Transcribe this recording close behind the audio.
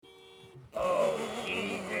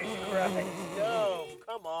Christ. No,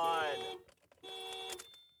 come on.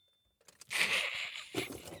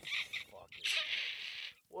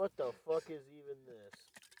 What the fuck is even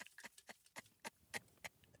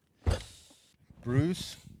this?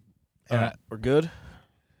 Bruce, All right, we're good?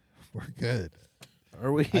 we're good.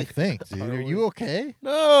 Are we? I think, dude. Are you okay?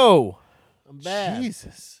 No. I'm bad.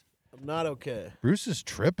 Jesus. I'm not okay. Bruce is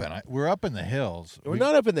tripping. We're up in the hills. We're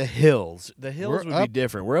not up in the hills. The hills We're would be up-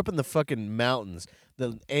 different. We're up in the fucking mountains.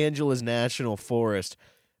 The Angeles National Forest.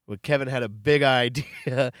 Where Kevin had a big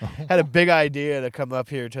idea. Had a big idea to come up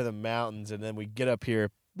here to the mountains, and then we get up here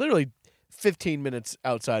literally 15 minutes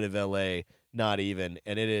outside of LA, not even,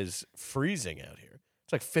 and it is freezing out here.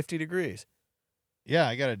 It's like 50 degrees. Yeah,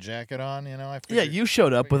 I got a jacket on. I Yeah, figured, you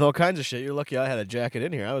showed up with all kinds of shit. You're lucky I had a jacket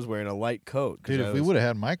in here. I was wearing a light coat. dude. If we would have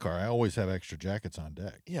had my car, I always have extra jackets on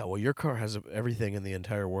deck. Yeah, well, your car has everything in the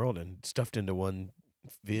entire world and stuffed into one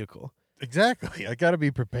vehicle. Exactly. I got to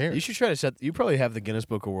be prepared. You should try to set. You probably have the Guinness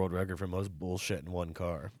Book of World Record for most bullshit in one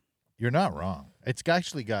car. You're not wrong. It's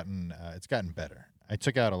actually gotten better. I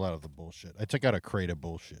took out a lot of the bullshit. I took out a crate of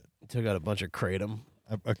bullshit. You took out a bunch of kratom.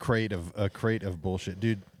 A crate of bullshit,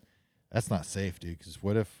 dude. That's not safe, dude. Because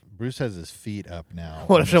what if Bruce has his feet up now?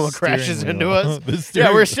 What on if the someone steering crashes wheel? into us? The Yeah, steering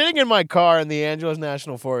we're wheel. sitting in my car in the Angeles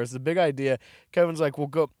National Forest. The big idea. Kevin's like, "We'll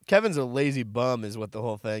go." Kevin's a lazy bum, is what the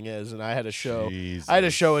whole thing is. And I had a show. Jesus. I had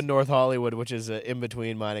a show in North Hollywood, which is in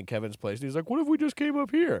between mine and Kevin's place. And he's like, "What if we just came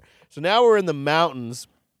up here?" So now we're in the mountains.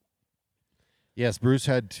 Yes, Bruce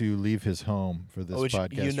had to leave his home for this Which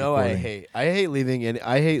podcast. you know I recording. hate. I hate leaving.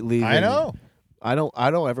 I hate leaving. I know. I don't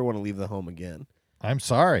ever want to leave the home again. I'm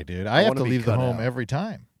sorry, dude. I have wanna to be leave the cut home out. every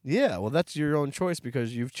time. Yeah, well, that's your own choice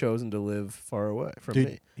because you've chosen to live far away from Dude,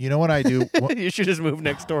 me. you know what I do? You should just move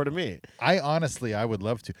next door to me. I would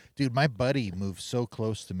love to. Dude, my buddy moved so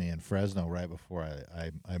close to me in Fresno right before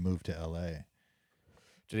I moved to LA.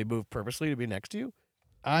 Did he move purposely to be next to you?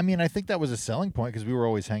 I mean, I think that was a selling point because we were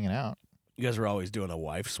always hanging out. You guys were always doing a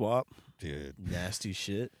wife swap. Dude, Nasty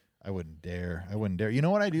shit. I wouldn't dare. You know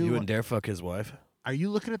what I do? You wouldn't dare fuck his wife. Are you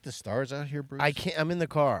looking at the stars out here, Bruce? I can't. I'm in the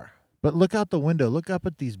car. But look out the window. Look up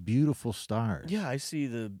at these beautiful stars. Yeah, I see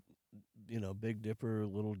the, Big Dipper,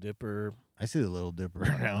 Little Dipper. I see the Little Dipper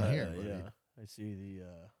down here. buddy. Yeah, I see the.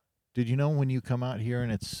 Dude, you know when you come out here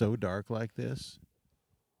and it's so dark like this,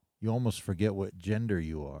 you almost forget what gender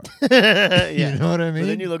you are. Yeah. You know what I mean? But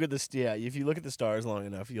then you look at the if you look at the stars long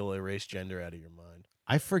enough, you'll erase gender out of your mind.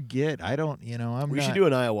 I forget. I don't, We should do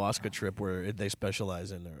an ayahuasca trip where they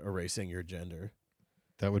specialize in erasing your gender.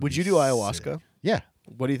 That Would be you do ayahuasca? sick. Yeah.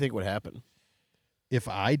 What do you think would happen? If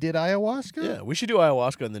I did ayahuasca? Yeah, we should do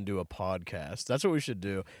ayahuasca and then do a podcast. That's what we should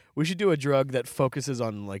do. We should do a drug that focuses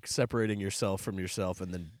on like separating yourself from yourself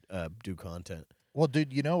and then do content. Well,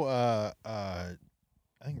 dude, I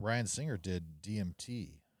think Ryan Singer did DMT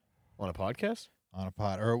On a podcast? on a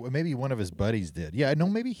pod, or maybe one of his buddies did. Yeah, no,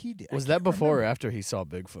 maybe he did. Was I that can't before or remember. after he saw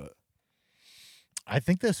Bigfoot? I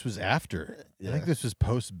think this was after. I Yeah. think this was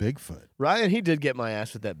post Bigfoot. Ryan, he did get my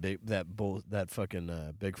ass with that fucking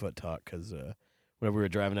Bigfoot talk because whenever we were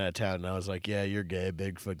driving out of town, and I was like, "Yeah, you're gay.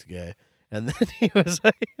 Bigfoot's gay." And then he was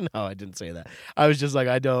like, "No, I didn't say that. I was just like,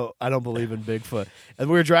 I don't believe in Bigfoot." And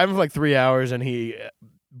we were driving for like 3 hours, and he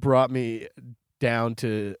brought me down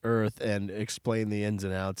to earth and explained the ins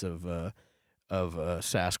and outs of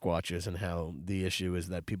Sasquatches and how the issue is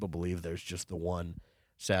that people believe there's just the one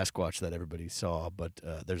Sasquatch that everybody saw, but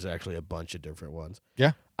there's actually a bunch of different ones.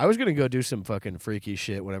 Yeah. I was gonna go do some fucking freaky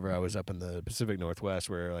shit whenever I was up in the Pacific Northwest,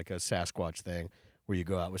 where like a Sasquatch thing, where you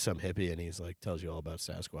go out with some hippie and he's like tells you all about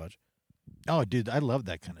Sasquatch. Oh, dude, I love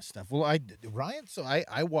that kind of stuff. Well, Ryan, so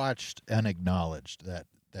I watched Unacknowledged, that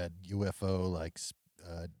UFO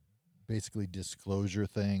basically disclosure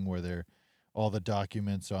thing where they're all the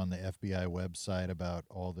documents on the FBI website about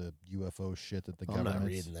all the UFO shit that the I'm government. not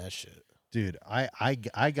reading that shit. Dude, I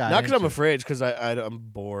got Not because I'm into it. afraid, it's because I'm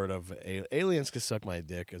bored of aliens. Could suck my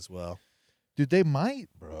dick as well. Dude, they might,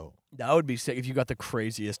 bro. That would be sick if you got the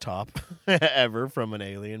craziest top ever from an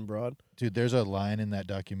alien broad. Dude, there's a line in that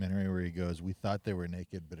documentary where he goes, "We thought they were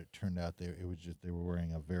naked, but it turned out they were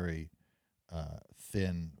wearing a very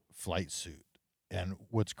thin flight suit." And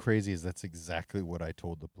what's crazy is that's exactly what I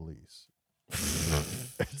told the police.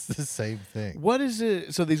 It's the same thing. What is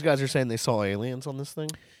it? So these guys are saying they saw aliens on this thing?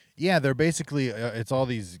 Yeah, they're basically it's all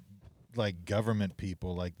these like government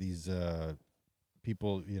people, like these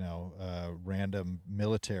people, random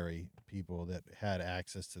military people that had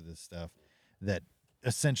access to this stuff that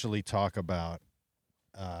essentially talk about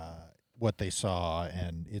what they saw,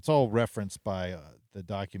 and it's all referenced by the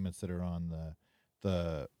documents that are on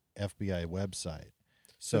the FBI website.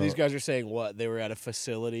 So these guys are saying what? They were at a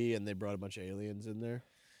facility and they brought a bunch of aliens in there?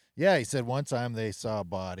 Yeah, he said one time they saw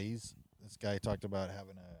bodies. This guy talked about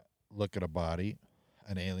having a look at a body,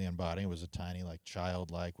 an alien body. It was a tiny, like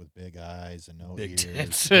childlike with big eyes and no Big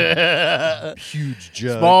ears, tits. huge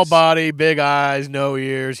jugs. Small body, big eyes, no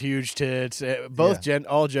ears, huge tits. Both Yeah.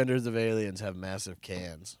 all genders of aliens have massive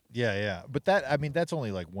cans. Yeah, yeah. But that's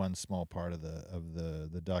only like one small part of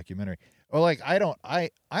the documentary. Or like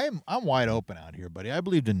I'm wide open out here, buddy. I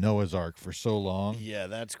believed in Noah's Ark for so long. Yeah,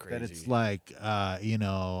 that's crazy. That it's like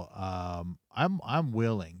I'm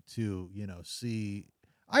willing to see.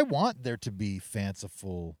 I want there to be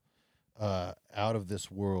fanciful out of this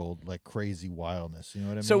world, like crazy wildness, you know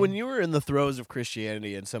what I mean? So when you were in the throes of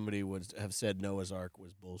Christianity and somebody would have said Noah's Ark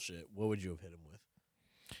was bullshit, what would you have hit him with?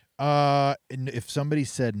 and if somebody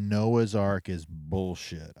said Noah's Ark is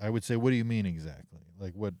bullshit, I would say, what do you mean exactly?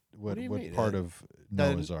 Like what do you mean? part of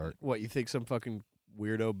Noah's Ark? What, you think some fucking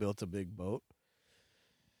weirdo built a big boat?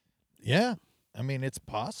 Yeah, I mean it's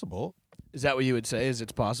possible. Is that what you would say? Is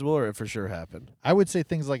it's possible, or it for sure happened? I would say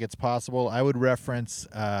things like it's possible. I would reference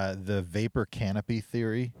the vapor canopy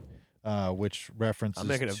theory, which references I'm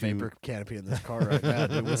making a to, vapor canopy in this car right now,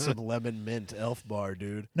 dude, with some lemon mint elf bar,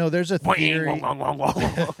 dude. No, there's a theory.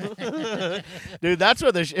 Dude, that's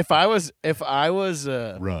what if I was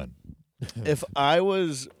Run. if I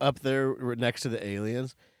was up there next to the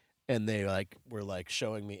aliens and they were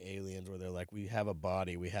showing me aliens where they're like, we have a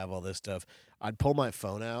body, we have all this stuff, I'd pull my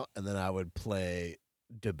phone out and then I would play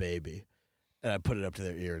DaBaby and I'd put it up to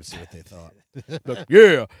their ear and see what they thought. Like,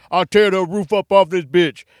 yeah, I'll tear the roof up off this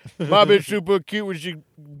bitch. My bitch super cute. When she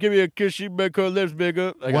give me a kiss, she make her lips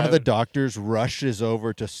bigger. Like, One of the doctors rushes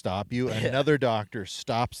over to stop you, and another doctor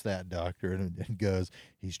stops that doctor and goes,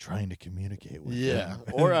 he's trying to communicate with yeah.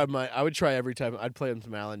 them. Or I would try every time. I'd play him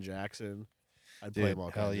some Alan Jackson. I'd play Dude, him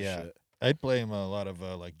all hell kinds yeah. of shit. I'd play him a lot of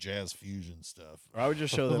like jazz fusion stuff. Or I would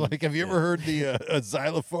just show them. Like, have you ever heard the a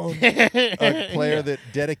xylophone a player that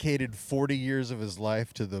dedicated 40 years of his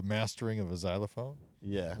life to the mastering of a xylophone?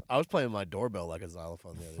 Yeah, I was playing my doorbell like a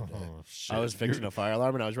xylophone the other day. Oh, shit. I was fixing a fire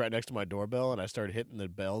alarm and I was right next to my doorbell and I started hitting the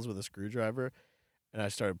bells with a screwdriver, and I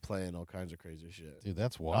started playing all kinds of crazy shit. Dude,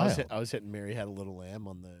 that's I wild. was hitting Mary Had a Little Lamb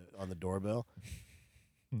on the doorbell.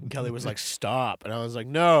 And Kelly was like, "Stop," and I was like,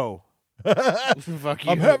 "No, fuck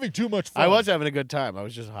you." I'm having too much fun. I was having a good time. I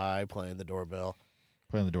was just high playing the doorbell.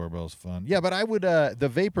 Playing the doorbell is fun. Yeah, but I would the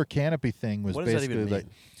vapor canopy thing was What does that basically even like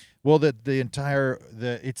mean? well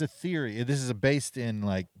it's a theory. This is based in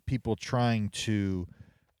like people trying to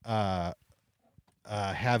have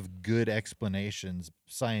good explanations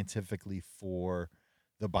scientifically for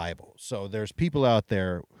the Bible. So there's people out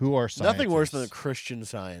there who are scientists. Nothing worse than a Christian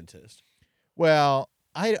scientist. Well,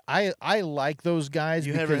 I like those guys.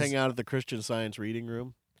 You because, ever hang out at the Christian Science reading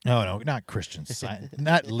room? No, not Christian science,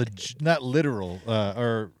 not literal,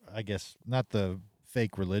 or I guess not the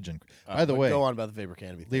fake religion. By the way, go on about the vapor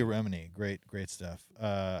canopy. Leah Remini, great stuff.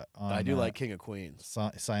 I do like King of Queens.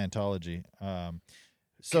 Scientology.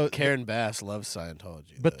 So Karen Bass loves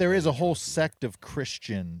Scientology. but there is a whole sect. sect of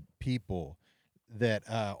Christian people that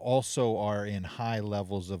also are in high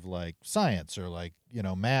levels of like science or like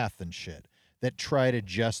math and shit that try to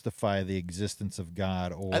justify the existence of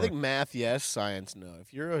God. Or I think math, yes. Science, no.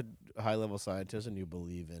 If you're a high-level scientist and you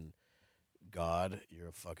believe in God, you're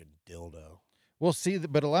a fucking dildo. Well, see,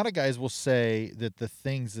 but a lot of guys will say that the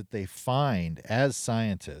things that they find as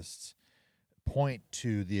scientists point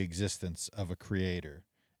to the existence of a creator,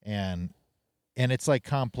 and it's like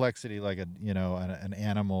complexity, like an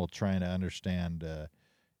animal trying to understand, I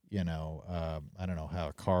don't know how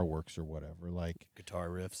a car works or whatever, like Guitar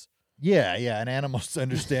riffs. Yeah, an animal's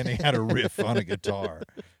understanding how to riff on a guitar.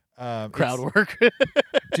 Crowd work.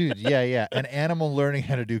 Dude, yeah. An animal learning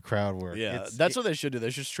how to do crowd work. Yeah, that's what they should do. They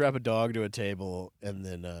should strap a dog to a table and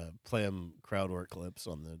then play him crowd work clips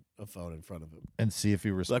on a phone in front of him. And see if he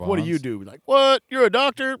responds. Like, what do you do? Like, what? You're a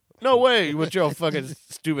doctor? No way. With your fucking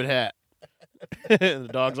stupid hat. And the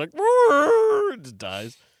dog's like, just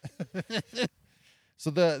dies.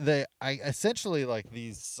 So I essentially like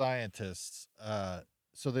these scientists.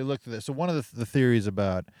 So they looked at this. So one of the theories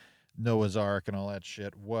about Noah's Ark and all that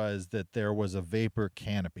shit was that there was a vapor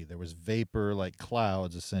canopy. There was vapor, like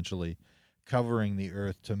clouds, essentially covering the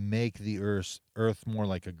earth to make the earth more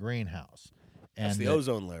like a greenhouse. And that's the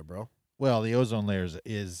ozone layer, bro. Well, the ozone layer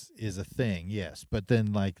is a thing, yes. But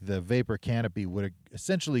then, like, the vapor canopy would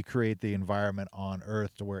essentially create the environment on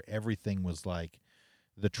Earth to where everything was like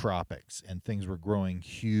the tropics and things were growing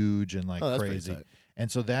huge and like crazy.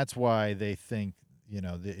 And so that's why they think,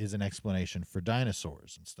 there is an explanation for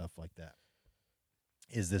dinosaurs and stuff like that.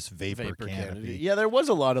 Is this vapor canopy? Yeah, there was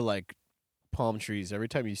a lot of like palm trees. Every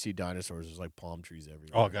time you see dinosaurs, there's like palm trees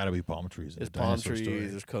everywhere. Oh, gotta be palm trees. In There's a palm dinosaur trees. story.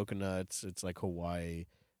 There's coconuts. It's like Hawaii.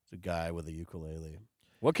 It's a guy with a ukulele.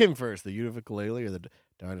 What came first, the ukulele or the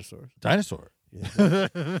dinosaurs? Dinosaur. Yeah.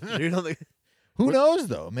 You don't think? Who What- knows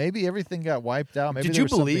though? Maybe everything got wiped out. Maybe Did there you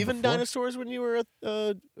was something believe in before. dinosaurs when you were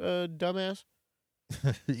a dumbass?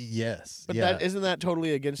 Yes. But yeah. that isn't that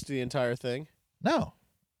totally against the entire thing? No.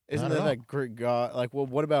 Isn't Not at that all. like great God? Like, well,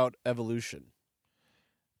 what about evolution?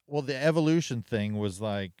 Well, the evolution thing was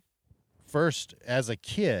like, first as a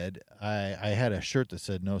kid, I had a shirt that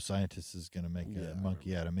said "No scientist is going to make Yeah, a I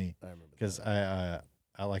monkey out of me," I remember because that.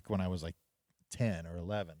 I like when I was like 10 or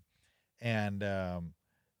 11, and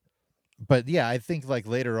but yeah, I think like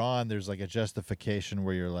later on there's like a justification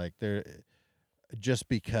where you're like there, just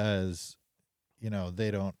because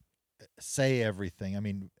they don't say everything. I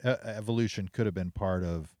mean, evolution could have been part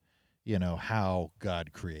of how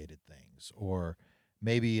God created things, or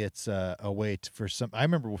maybe it's a way for some. I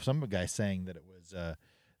remember some guy saying that it was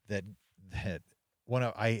that one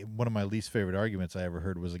of my least favorite arguments I ever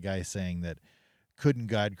heard was a guy saying that couldn't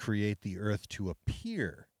God create the earth to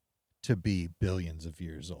appear to be billions of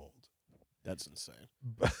years old? That's insane.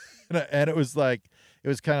 And it was like, it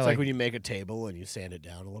was kind It's of like like, when you make a table and you sand it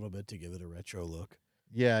down a little bit to give it a retro look.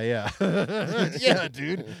 yeah, yeah,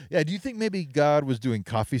 dude. Yeah, do you think maybe God was doing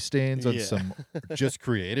coffee stains on Yeah. some just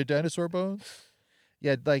created dinosaur bones?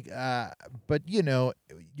 Yeah, like, but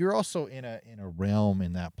you're also in a realm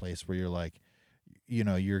in that place where you're like,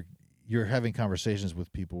 you're having conversations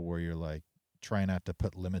with people where you're like trying not to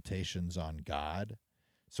put limitations on God.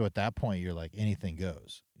 So at that point, you're like anything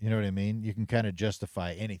goes. You know what I mean? You can kind of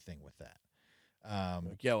justify anything with that.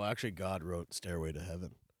 Like, yeah, well, actually, God wrote Stairway to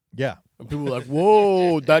Heaven. Yeah, And people were like,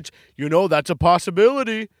 whoa, that's a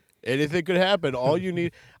possibility. Anything could happen. All you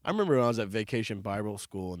need. I remember when I was at Vacation Bible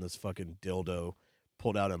School and this fucking dildo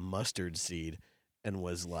pulled out a mustard seed and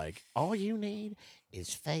was like, all you need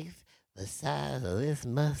is faith the size of this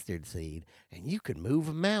mustard seed, and you could move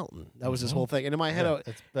a mountain. That was his whole thing. And in my head,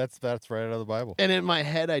 yeah, that's right out of the Bible. I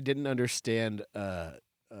didn't understand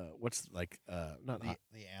what's like not The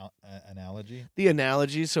analogy. the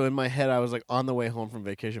analogy. So in my head, I was like on the way home from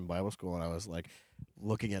Vacation Bible School, and I was like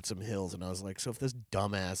looking at some hills, and I was like, so if this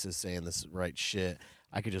dumbass is saying this right shit,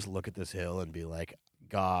 I could just look at this hill and be like,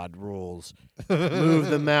 God rules, move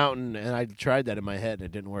the mountain. And I tried that in my head, and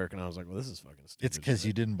it didn't work. And I was like, well, this is fucking stupid. It's because shit.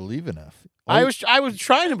 you didn't believe enough. I was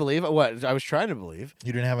trying to believe what I was trying to believe.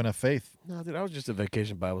 You didn't have enough faith. No, dude, I was just at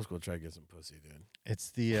Vacation Bible School trying to get some pussy, dude. It's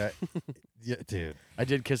the yeah, dude. I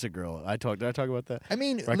did kiss a girl. Did I talk about that? I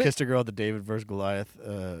mean, Where I kissed a girl at the David versus Goliath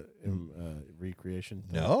recreation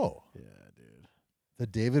thing. no, Yeah, dude. the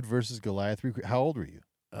David versus Goliath. How old were you?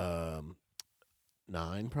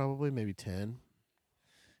 9 probably, maybe 10.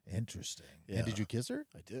 Interesting. Yeah. And did you kiss her?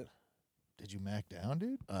 I did. Did you mac down,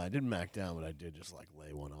 dude? I didn't mac down, but I did just like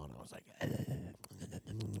lay one on. I was like,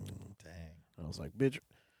 Dang. I was like, bitch.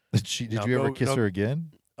 Did Now you ever go- kiss go- her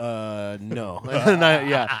again? No.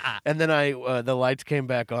 And then the lights came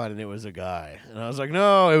back on, and it was a guy, and I was like,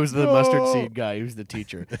 no, it was the mustard No. seed guy. He was the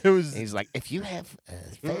teacher. It was. And he's like, if you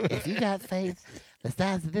got faith the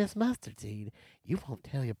size of this mustard seed, you won't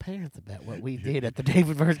tell your parents about what we did at the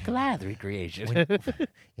David versus Goliath recreation.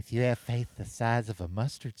 If you have faith the size of a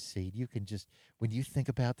mustard seed, you can just, when you think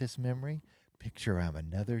about this memory, picture I'm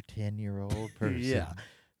another 10-year-old person. Yeah,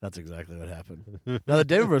 that's exactly what happened. Now the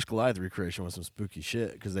David versus Goliath recreation was some spooky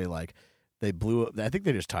shit because they blew up. I think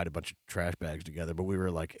they just tied a bunch of trash bags together, but they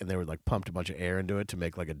were like pumped a bunch of air into it to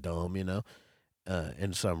make like a dome,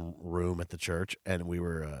 in some room at the church, and we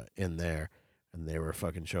were in there, and they were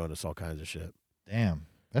fucking showing us all kinds of shit. Damn.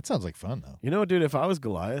 That sounds like fun, though. You know, dude, if I was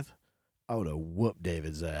Goliath, I would have whooped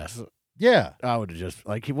David's ass. Yeah. I would have just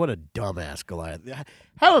what a dumbass Goliath.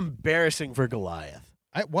 How embarrassing for Goliath.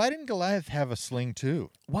 Why didn't Goliath have a sling, too?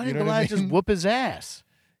 Why You didn't know what I Goliath just mean? whoop his ass?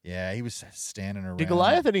 Yeah, he was standing around. Did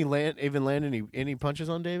Goliath even land any punches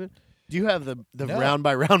on David? Do you have the No. round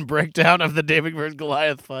by round breakdown of the David versus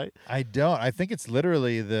Goliath fight? I don't. I think it's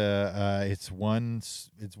literally it's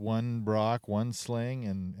one rock, one sling,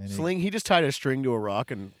 and Sling. He just tied a string to a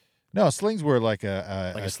rock and no, slings were like like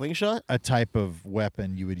a slingshot. a type of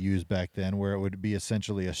weapon you would use back then, where it would be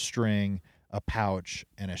essentially a string, a pouch,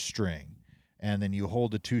 and a string, and then you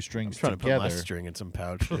hold the two I'm strings trying to put my together. string in some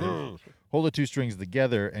pouch. dude. Hold the two strings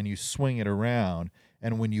together, and you swing it around.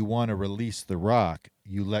 And when you want to release the rock,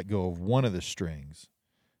 you let go of one of the strings,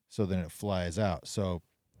 so then it flies out. So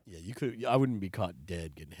Yeah, you could. I wouldn't be caught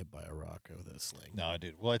dead getting hit by a rock with a sling. no,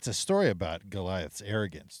 dude. Well, it's a story about Goliath's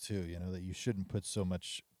arrogance too. That you shouldn't put so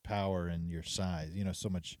much power in your size. So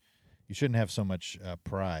much. You shouldn't have so much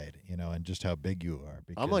pride, in just how big you are.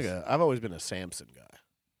 Because I've always been a Samson guy.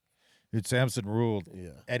 dude, Samson ruled,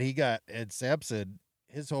 Yeah. and Samson,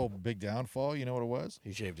 his whole big downfall. You know what it was?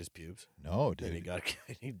 He shaved his pubes. No, Then dude.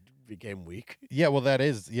 he became weak. Yeah, well, that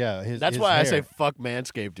is That's his why I hair. say fuck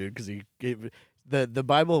Manscaped, dude, because he gave the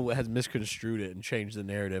Bible has misconstrued it and changed the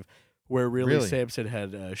narrative, where really? Samson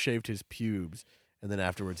had shaved his pubes, and then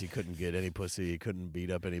afterwards he couldn't get any pussy, he couldn't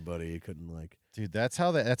beat up anybody, he couldn't Dude, that's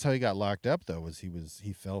how he got locked up though.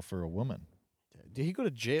 He fell for a woman. Did he go to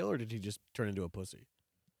jail or did he just turn into a pussy?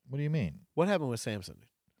 What do you mean? What happened with Samson?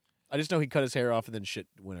 I just know he cut his hair off and then shit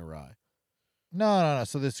went awry. No.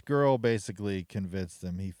 So this girl basically convinced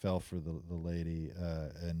him. He fell for the lady,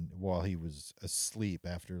 and while he was asleep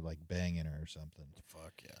after like banging her or something,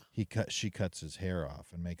 Fuck yeah. she cuts his hair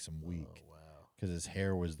off and makes him weak Oh wow. because his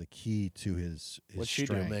hair was the key to his What'd she do?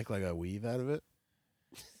 strength. Make like a weave out of it?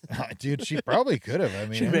 Dude, she probably could have. I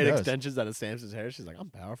mean, She who made knows? extensions out of Samson's hair. She's like, I'm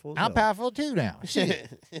powerful. as I'm hell." powerful too now.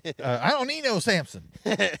 Shit. I don't need no Samson.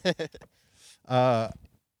 Yeah,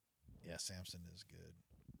 Samson is good.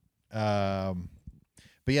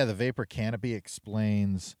 But yeah, the vapor canopy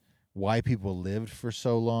explains why people lived for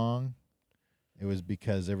so long. It was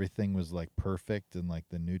because everything was like perfect and like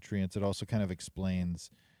the nutrients. It also kind of explains,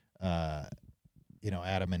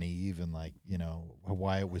 Adam and Eve and like,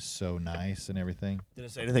 why it was so nice and everything. Did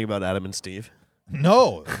it say anything about Adam and Steve?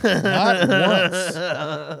 No, not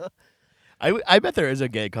once. I bet there is a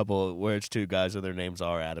gay couple where it's two guys and their names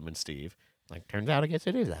are Adam and Steve. Like, turns out I guess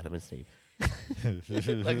it is Adam and Steve.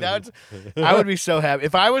 Like I would be so happy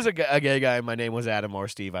if I was a gay guy and my name was Adam or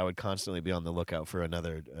Steve. I would constantly be on the lookout for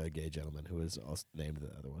another gay gentleman who is also named the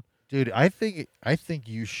other one. Dude, I think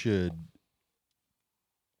you should.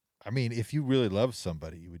 I mean, if you really love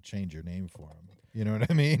somebody, you would change your name for them. You know what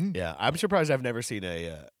I mean? Yeah, I'm surprised I've never seen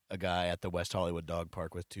a guy at the West Hollywood Dog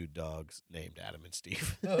Park with two dogs named Adam and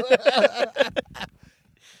Steve.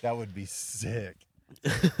 That would be sick.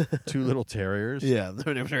 Two little terriers. Yeah,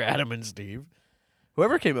 their names are Adam and Steve.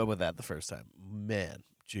 Whoever came up with that the first time, man,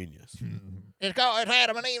 genius. It's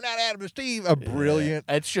Adam and Eve, not Adam and Steve. A brilliant.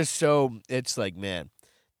 Yeah. It's just it's like, man,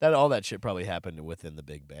 all that shit probably happened within the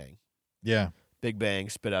Big Bang. Yeah. Big Bang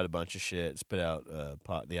spit out a bunch of shit, spit out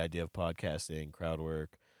the idea of podcasting, crowd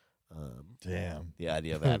work. Damn. The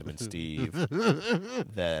idea of Adam and Steve.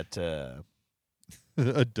 That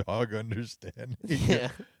a dog understanding. yeah.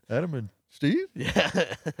 Adam and Steve? Yeah.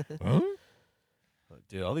 Huh?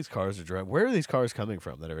 Dude, all these cars are driving. Where are these cars coming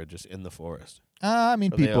from that are just in the forest? I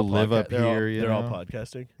mean, Are they people all live up they're all- here. They're all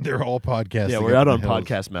podcasting. They're all podcasting. Yeah, we're up out in on the hills.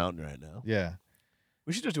 Podcast Mountain right now. Yeah.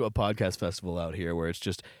 We should just do a podcast festival out here where it's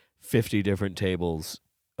just 50 different tables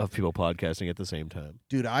of people podcasting at the same time.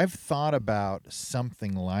 Dude, I've thought about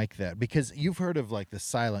something like that because you've heard of like the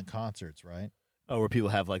silent concerts, right? Oh, where people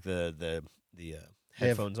have like the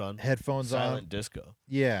headphones on. Headphones Silent on. disco.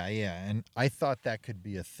 Yeah. And I thought that could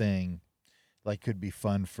be a thing, like could be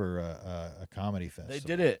fun for a comedy festival. They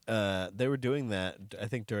did it. They were doing that, I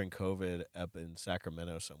think, during COVID up in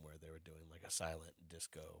Sacramento somewhere. They were doing like a silent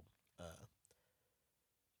disco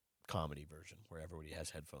comedy version where everybody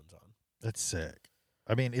has headphones on. That's sick.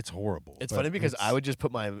 I mean, it's horrible. It's but funny because I would just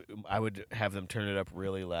I would have them turn it up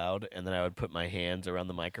really loud, and then I would put my hands around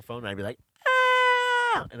the microphone, and I'd be like,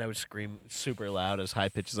 ah! And I would scream super loud, as high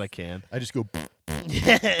pitch as I can. I just go,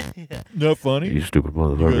 Yeah. not funny. You stupid You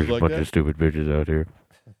guys motherfuckers, like bunch that? of stupid bitches out here.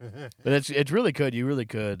 But it's really good. You really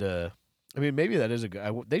could. I mean, maybe that is a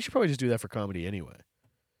good. They should probably just do that for comedy anyway.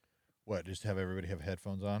 What? Just have everybody have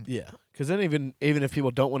headphones on? Yeah, because then even if people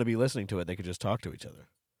don't want to be listening to it, they could just talk to each other.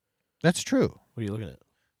 That's true. What are you looking at?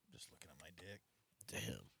 Just looking at my dick.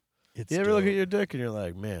 Damn. It's You ever look dope. at your dick and you're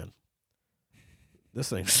like, man, this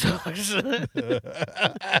thing sucks.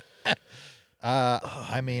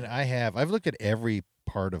 I mean, I've looked at every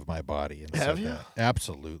part of my body and Have said you? that.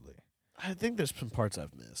 Absolutely. I think there's some parts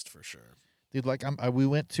I've missed for sure. Dude, like we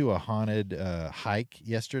went to a haunted hike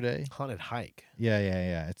yesterday. Haunted hike.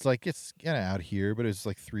 Yeah. It's like it's kind of out here, but it's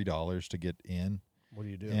like $3 to get in. What do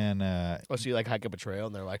you do? And Oh, so you like hike up a trail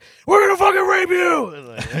and they're like, "We're gonna fucking rape you!" And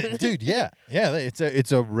like- dude, yeah,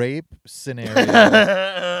 it's a rape scenario.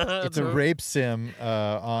 It's a rape sim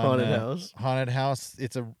on Haunted house. Haunted house.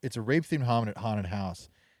 It's a rape themed haunted house,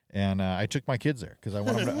 and I took my kids there because I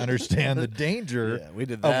want them to understand the danger Yeah, we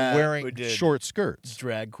did of that. wearing we did short skirts.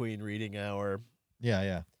 drag queen reading hour.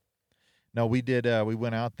 Yeah. No, we did. We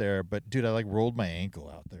went out there, but dude, I like rolled my ankle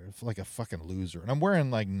out there. I feel like a fucking loser, and I'm wearing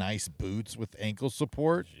like nice boots with ankle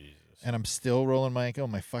support, and I'm still rolling my ankle.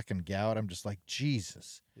 My fucking gout. I'm just like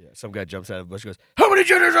Jesus. Yeah, some guy jumps out of the bush and goes, "How many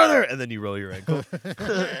genders are there?" And then you roll your ankle.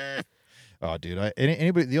 Oh, dude,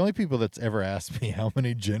 anybody, the only people that's ever asked me how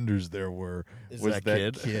many genders there were Is was that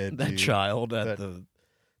that kid, that dude. child at That-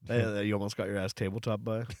 that you almost got your ass tabletop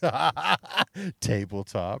by?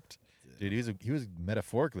 Tabletopped. Dude, he was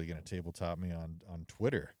metaphorically going to tabletop me on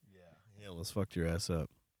Twitter. Yeah, he almost fucked your ass up.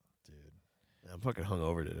 Dude, I'm fucking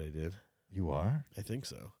hungover today, dude. you are? I think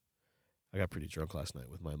so. I got pretty drunk last night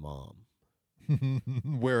with my mom.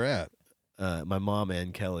 Where at? My mom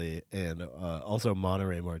and Kelly, and also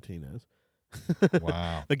Monterey Martinez.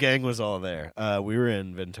 Wow. The gang was all there. We were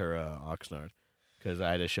in Ventura, Oxnard, because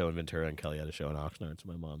I had a show in Ventura and Kelly had a show in Oxnard, so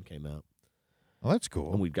my mom came out. Well, that's And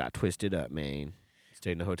cool. we got twisted up, man.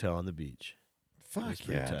 Stayed in a hotel on the beach. It was Fuck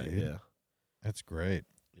pretty yeah, tight, dude. Yeah. That's great.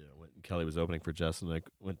 Yeah, Kelly was opening for Jeselnik.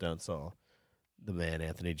 Went down, saw the man,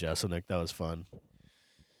 Anthony Jeselnik. That was fun.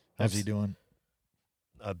 How's he doing?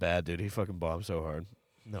 Bad, dude. He fucking bombed so hard.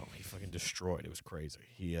 No, he fucking destroyed. It was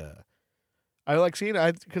crazy. I like seeing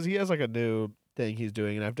because he has like a new thing he's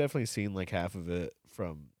doing, and I've definitely seen like half of it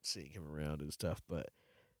from seeing him around and stuff. But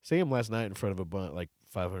seeing him last night in front of a bunch like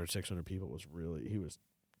 500, 600 people was really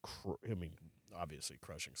obviously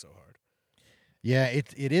crushing so hard. Yeah,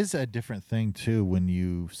 it is a different thing too when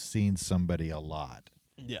you've seen somebody a lot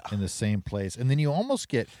Yeah, in the same place, and then you almost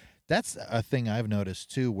get. That's a thing I've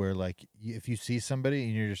noticed too, where like if you see somebody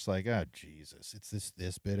and you're just like, oh Jesus, it's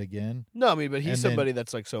this bit again. no, I mean, but he's And then- somebody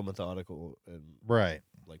that's like so methodical and Right.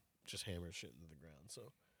 like just hammers shit into the ground.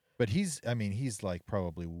 So But he's like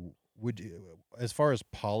probably as far as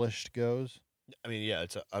polished goes, I mean, yeah,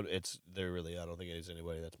 it's there really. I don't think there's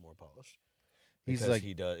anybody that's more polished. he's Because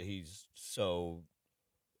like he's so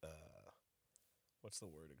what's the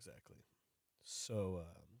word exactly? So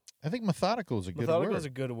I think methodical is a good methodical word. is a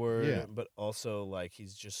good word, Yeah. but also like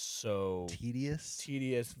he's just so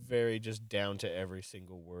Tedious. very just down to every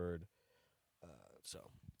single word. So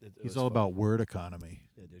it He's was all fun. about word economy.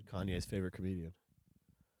 Yeah, dude. Kanye's favorite comedian.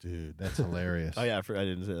 Dude, that's hilarious. Oh yeah, I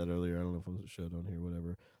didn't say that earlier. I don't know if it was showed on here,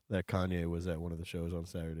 whatever. That Kanye was at one of the shows on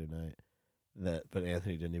Saturday night. But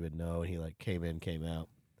Anthony didn't even know, and he like came in, came out,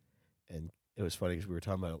 and it was funny because we were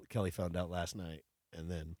talking about Kelly found out last night,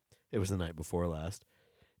 and then it was the night before last,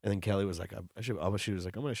 and then Kelly was like, she was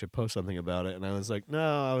like, I should post something about it, and I was like,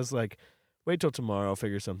 no, I was like, wait till tomorrow, I'll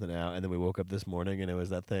figure something out, and then we woke up this morning, and it was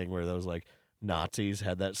that thing where those like Nazis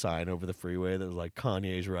had that sign over the freeway that was like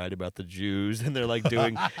Kanye's right about the Jews, and they're like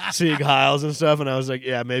doing Sieg Heils and stuff, and I was like,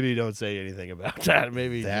 yeah, maybe don't say anything about that,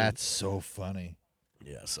 maybe That's so funny.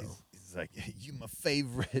 yeah, so. He's like, you're my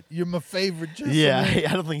favorite. You're my favorite. Jessamine." Yeah,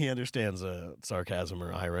 I don't think he understands sarcasm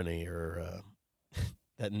or irony or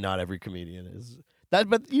that not every comedian is that.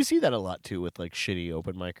 But you see that a lot too with like shitty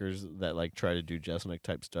open micers that like try to do Jeselnik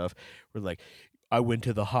type stuff. Where like, I went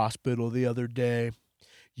to the hospital the other day.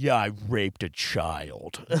 Yeah, I raped a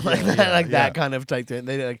child. Like that, yeah, that kind of type thing.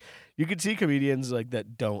 They like you could see comedians like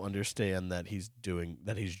that don't understand that he's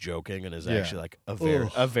joking and is Yeah. actually like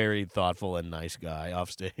a very thoughtful and nice guy off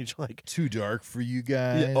stage. Like, Too dark for you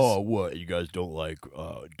guys. yeah, oh, what? You guys don't like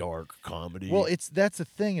dark comedy? Well, that's the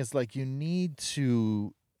thing. Is like you need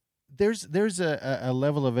to. There's a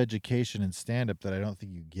level of education in stand up that I don't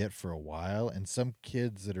think you get for a while, and some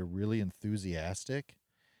kids that are really enthusiastic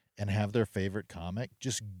and have their favorite comic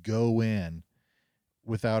just go in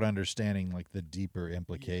without understanding like the deeper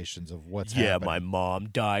implications of what's happening. my mom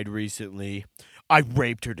died recently. I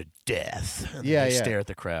raped her to death. And Yeah, they yeah. stare at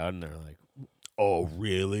the crowd and they're like, "Oh,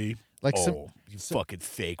 really? Like you fucking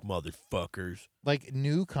fake motherfuckers." like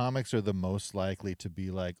new comics are the most likely to be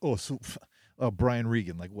like, Brian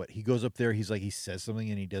Regan, like what? He goes up there, he says something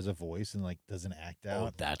and he does a voice and like doesn't act Oh,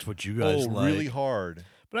 out. that's what you guys like. Really hard.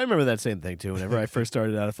 But I remember that same thing too. Whenever I first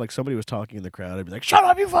started out, if like somebody was talking in the crowd, I'd be like, "Shut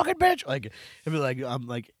up, you fucking bitch!" Like it'd be like I'm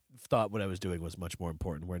like thought what I was doing was much more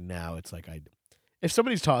important. Where now it's like if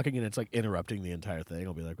somebody's talking and it's like interrupting the entire thing,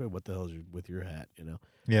 I'll be like, "Wait, what the hell is with your hat?" You know.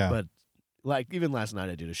 Yeah. But like even last night,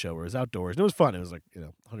 I did a show where it was outdoors and it was fun. It was like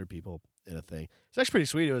 100 people in a thing. It's actually pretty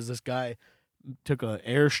sweet. It was this guy took an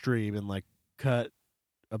Airstream and like cut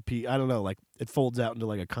a piece. I don't know, like it folds out into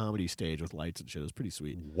like a comedy stage with lights and shit. It was pretty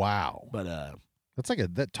sweet. Wow. But That's like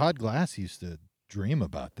that Todd Glass used to dream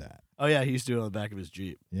about that. oh yeah, he used to do it on the back of his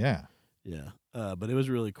Jeep. Yeah. Yeah. But it was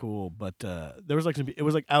really cool. But there was like it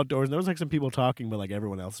was like outdoors and there was like some people talking, but like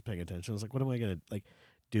everyone else is paying attention. I was like, what am I gonna like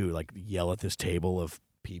do? Like yell at this table of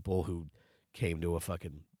people who came to a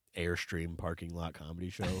fucking Airstream parking lot comedy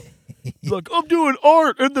show? He's like, I'm doing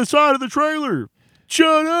art in the side of the trailer.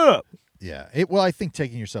 Shut up. Yeah. Well, I think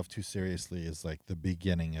taking yourself too seriously is like the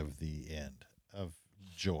beginning of the end of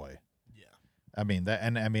joy. Yeah. I mean that,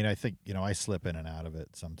 and I mean I think I slip in and out of it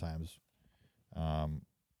sometimes.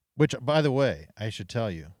 Which, by the way, I should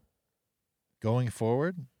tell you, going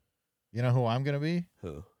forward, You know who I'm gonna be?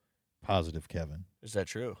 Who? Positive Kevin. Is that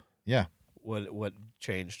true? Yeah. What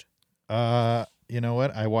changed? You know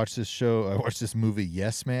what? I watched this show. I watched this movie,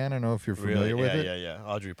 Yes Man. I don't know if you're familiar with it. Yeah.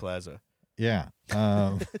 Audrey Plaza. Yeah.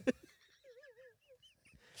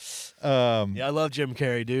 Yeah, I love Jim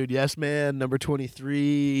Carrey, dude. Yes Man, number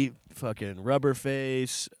 23, fucking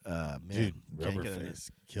Rubberface. Man, Dude, can't get Rubberface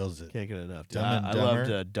kills it. Can't get enough. Dude. Dumb and I Dumber.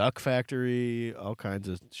 loved Duck Factory, all kinds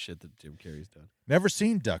of shit that Jim Carrey's done. Never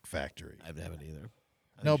seen Duck Factory. I haven't either.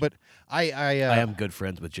 No, but I am good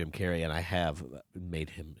friends with Jim Carrey, and I have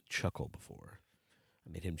made him chuckle before.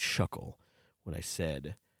 I made him chuckle when I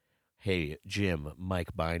said, "Hey, Jim,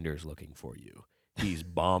 Mike Binder's looking for you. He's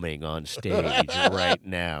bombing on stage right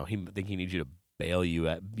now. He needs you to bail you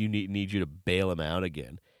out. Need you to bail him out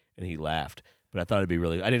again." And he laughed. But I thought it'd be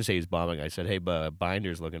really. I didn't say he's bombing. I said, "Hey,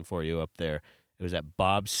 Binder's looking for you up there." It was at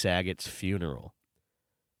Bob Saget's funeral,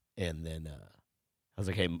 and then I was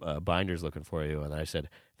like, "Hey, Binder's looking for you," and I said,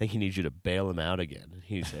 "I think he needs you to bail him out again." And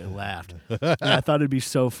he laughed. And I thought it'd be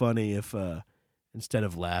so funny if instead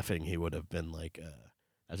of laughing, he would have been like,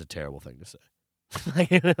 "That's a terrible thing to say."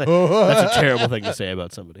 That's a terrible thing to say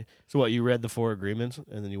about somebody. So what? You read the 4 Agreements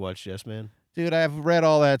and then you watched Yes Man? Dude, I've read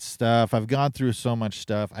all that stuff. I've gone through so much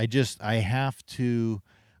stuff. I'm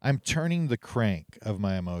turning the crank of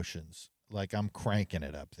my emotions. Like I'm cranking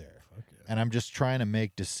it up there. Okay. And I'm just trying to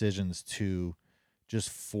make decisions to just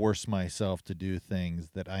force myself to do things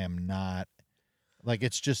that I am not. Like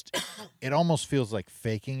it's just, it almost feels like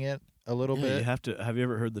faking it a little bit. You have to. Have you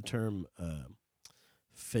ever heard the term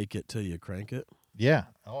 "fake it till you crank it"? Yeah.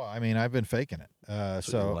 Oh, I mean, I've been faking it.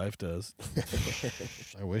 That's what your wife does.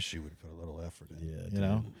 I wish she would put a little effort in. Yeah, you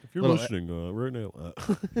know. If you're listening right now.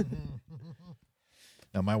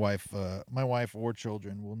 No, my wife or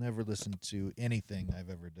children will never listen to anything I've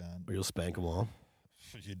ever done. Or you'll spank them all.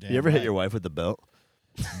 You You ever hit your wife with the belt?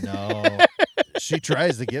 No. She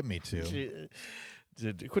tries to get me to.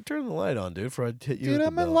 Quit turning the light on, dude, before I hit you Dude, with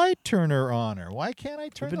I'm the a belt. light turner on her. Why can't I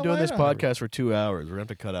turn We've been the doing light this on her? podcast for 2 hours. We're going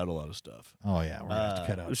to have to cut out a lot of stuff. Oh, yeah. We're going to have to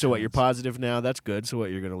cut out. So what, you're tons. positive now? That's good. So what,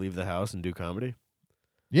 you're going to leave the house and do comedy?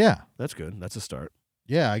 Yeah. That's good. That's a start.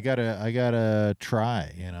 Yeah, I gotta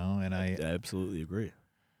try, and I absolutely agree.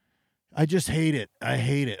 I just hate it. I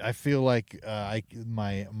hate it. I feel like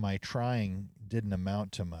my trying didn't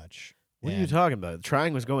amount to much. What are you talking about?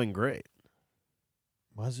 Trying was going great.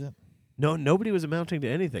 Was it? No, nobody was amounting to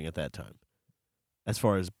anything at that time. As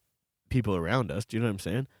far as people around us, do you know what I'm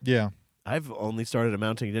saying? Yeah. I've only started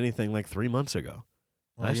amounting to anything like 3 months ago.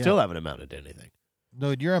 Well, I still haven't amounted to anything.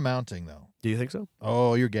 No, you're amounting though. Do you think so?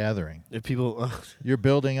 Oh, you're gathering. If people, You're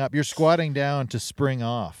building up. You're squatting down to spring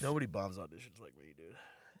off. nobody bombs auditions like me, dude.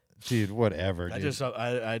 Dude, whatever. I dude. just,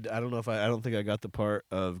 I don't know if I don't think I got the part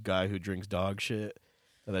of guy who drinks dog shit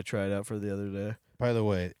that I tried out for the other day. By the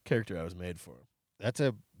way, Character I was made for.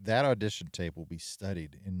 that audition tape will be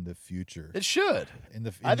studied in the future. It should.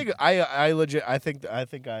 I think I legit. I think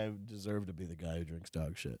I deserve to be the guy who drinks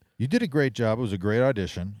dog shit. you did a great job. It was a great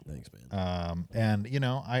audition. Thanks, man.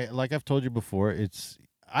 And like I've told you before,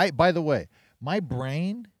 by the way, my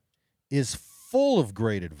brain is full of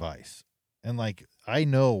great advice. And like I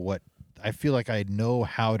feel like I know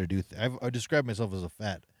how to do I've described myself as a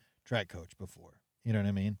fat track coach before. You know what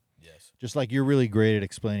I mean? Yes. Just like you're really great at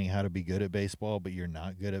explaining how to be good at baseball, but you're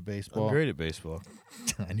not good at baseball. I'm great at baseball.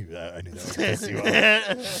 I knew that would piss you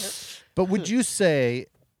off. But would you say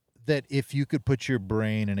that if you could put your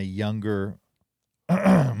brain in a younger,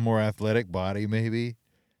 more athletic body, maybe,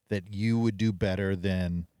 that you would do better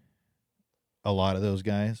than a lot of those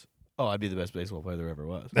guys? Oh, I'd be the best baseball player there ever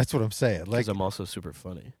was. That's what I'm saying. Because I'm also super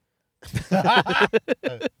funny.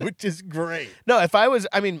 Which is great. No,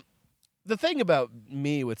 the thing about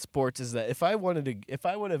me with sports is that if I would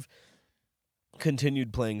have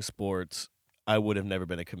continued playing sports, I would have never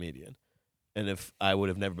been a comedian. And if I would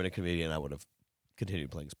have never been a comedian, I would have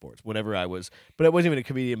continued playing sports. But I wasn't even a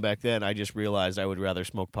comedian back then. I just realized I would rather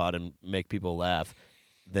smoke pot and make people laugh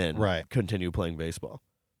than continue playing baseball.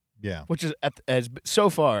 Yeah. Which has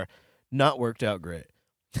so far not worked out great.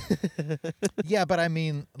 Yeah, but I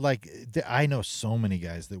mean, like, I know so many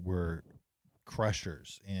guys that were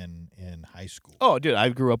crushers in high school. Oh, dude, I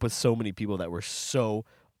grew up with so many people that were so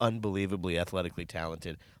unbelievably athletically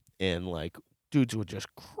talented, and like dudes who would just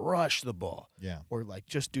crush the ball. Yeah. Or like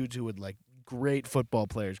just dudes who would like great football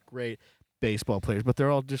players, great baseball players, but they're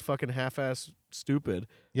all just fucking half-ass stupid.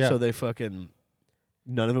 Yeah. So they fucking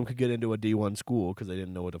none of them could get into a D1 school because they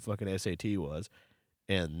didn't know what a fucking SAT was,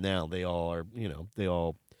 and now they all are, they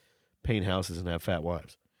all paint houses and have fat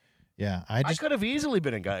wives. Yeah, I could have easily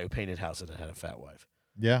been a guy who painted houses and had a fat wife.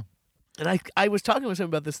 Yeah. And I was talking with someone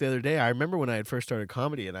about this the other day. I remember when I had first started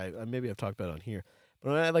comedy, and I maybe I've talked about it on here.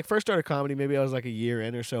 But when I like first started comedy, maybe I was like a year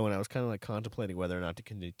in or so, and I was kind of like contemplating whether or not to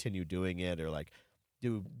continue doing it or like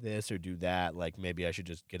do this or do that. Like maybe I should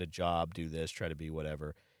just get a job, do this, try to be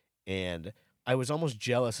whatever. And I was almost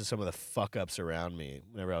jealous of some of the fuck ups around me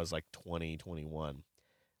whenever I was like 20, 21.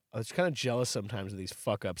 I was kind of jealous sometimes of these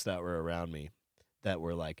fuck ups that were around me that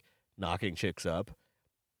were like knocking chicks up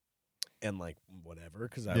and like whatever,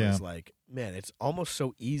 because I Yeah. was like, man, it's almost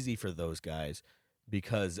so easy for those guys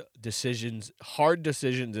because hard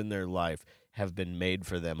decisions in their life have been made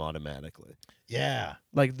for them automatically. Yeah.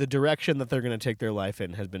 Like the direction that they're going to take their life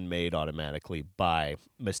in has been made automatically by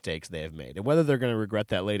mistakes they have made. And whether they're going to regret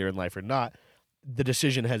that later in life or not, the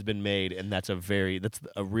decision has been made, and that's a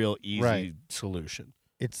real easy Right. solution.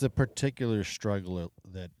 It's the particular struggle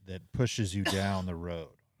that pushes you down the road.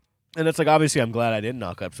 And it's like, obviously, I'm glad I didn't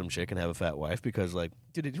knock up some chick and have a fat wife because, like,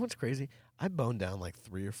 dude, you know what's crazy? I boned down like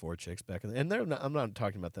 3 or 4 chicks back in the, and I'm not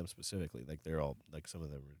talking about them specifically. Like, they're all, like, some of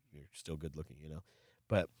them are still good looking, you know?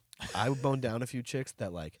 But I would bone down a few chicks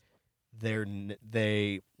that, like,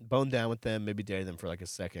 they boned down with them, maybe dated them for, like, a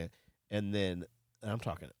second, and then, and I'm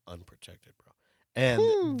talking unprotected, bro.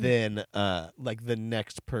 And then, like, the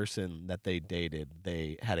next person that they dated,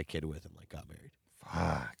 they had a kid with and, like, got married.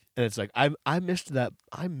 Fuck. And it's like I missed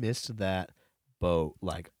that boat,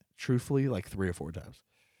 like, truthfully, like 3 or 4 times,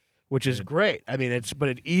 which is great. I mean, but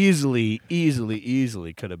it easily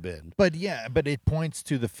could have been. But yeah, but it points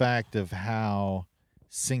to the fact of how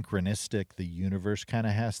synchronistic the universe kind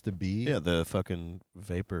of has to be. Yeah, the fucking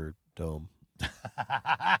vapor dome.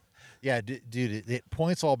 Yeah, dude, it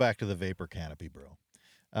points all back to the vapor canopy, bro.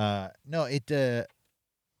 No,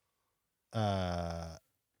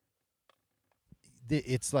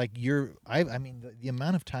 it's like I mean, the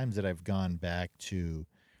amount of times that I've gone back to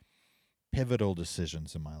pivotal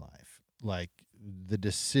decisions in my life, like the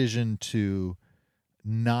decision to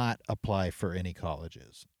not apply for any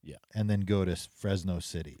colleges, Yeah. and then go to Fresno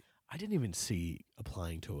City. I didn't even see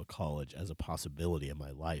applying to a college as a possibility in my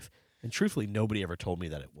life, and truthfully, nobody ever told me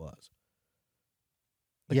that it was.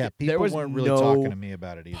 Like, Yeah, there people was weren't really no talking to me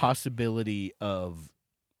about it either. possibility of,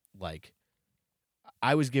 like,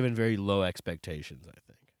 I was given very low expectations, I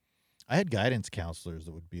think. I had guidance counselors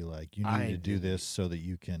that would be like, "You need I to do didn't. this so that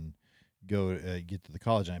you can go get to the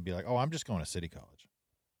college." And I'd be like, "Oh, I'm just going to city college."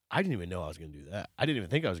 I didn't even know I was going to do that. I didn't even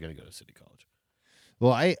think I was going to go to city college.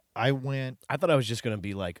 Well, I went. I thought I was just going to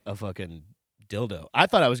be like a fucking dildo. I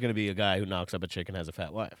thought I was going to be a guy who knocks up a chick and has a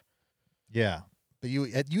fat wife. Yeah, but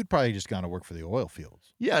you'd probably just gone to work for the oil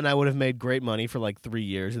fields. Yeah, and I would have made great money for like 3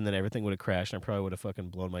 years, and then everything would have crashed, and I probably would have fucking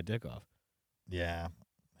blown my dick off Yeah,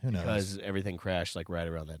 who knows? because everything crashed like right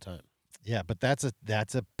around that time. Yeah, but that's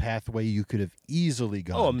a pathway you could have easily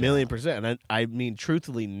gone. Oh, a million down. %. And I mean,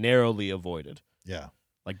 truthfully, narrowly avoided. Yeah,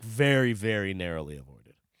 Like, very, very narrowly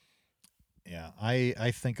avoided. yeah.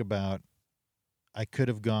 I think about. I could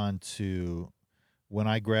have gone to. When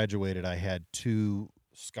I graduated, I had 2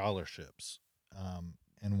 scholarships,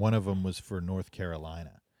 and one of them was for North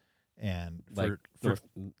Carolina, and Like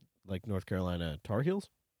North Carolina Tar Heels?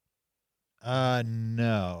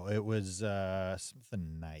 no, it was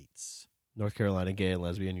something Knights. North Carolina Gay and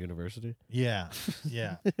Lesbian University? Yeah,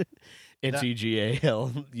 yeah.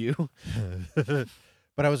 NCGALU.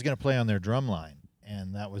 But I was going to play on their drum line,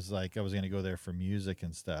 and that was like I was going to go there for music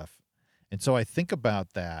and stuff. And so I think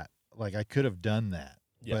about that, like I could have done that,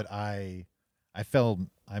 Yeah. but I fell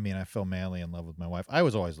madly in love with my wife. I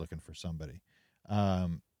was always looking for somebody. Yeah,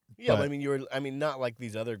 But- but I mean, not like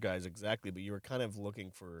these other guys exactly, but you were kind of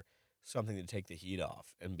looking for something to take the heat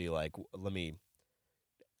off and be like,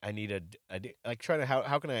 I need like trying to,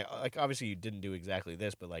 how can I, like, obviously you didn't do exactly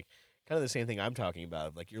this, but like kind of the same thing I'm talking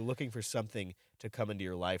about. Like, you're looking for something to come into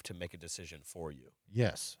your life to make a decision for you.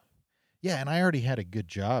 Yes. Yeah, and I already had a good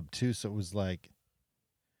job too, so it was like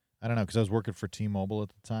I don't know, because I was working for T-Mobile at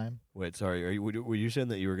the time. Wait, sorry, were you saying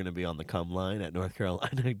that you were going to be on the cum line at North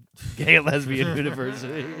Carolina Gay and Lesbian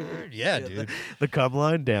University? Yeah, dude. The cum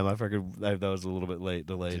line? Damn, that was a little bit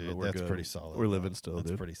delayed, Dude, but we're that's good. pretty solid. We're though. living still, That's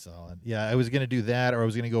dude. pretty solid. Yeah, I was gonna do that, or I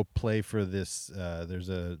was gonna go play for this. There's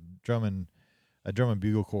a drum and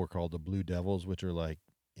bugle corps called the Blue Devils, which are like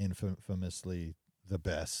infamously the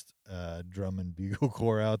best drum and bugle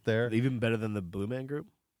corps out there. Even better than the Blue Man Group?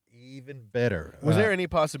 Even better. Was there any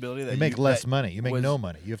possibility that you make less that money? You make was- no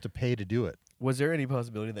money. You have to pay to do it. Was there any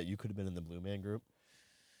possibility that you could have been in the Blue Man Group?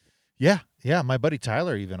 Yeah. My buddy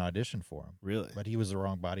Tyler even auditioned for him, Really? but he was the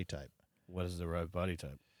wrong body type. What is the right body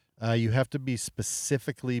type? You have to be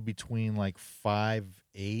specifically between like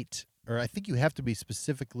 5'8", or I think you have to be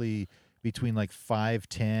specifically between like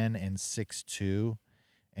 5'10" and 6'2",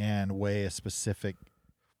 and weigh a specific.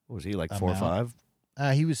 What was he like 4'5"?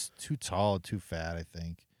 He was too tall, too fat, I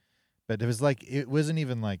think. But it wasn't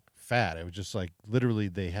even like fat. It was just like literally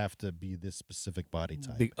they have to be this specific body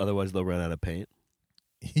type. Otherwise, they'll run out of paint.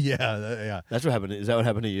 Yeah. That's what happened. Is that what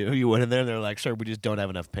happened to you? You went in there and they're like, "Sir, we just don't have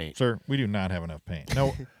enough paint." Sir, we do not have enough paint.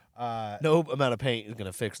 No. No amount of paint is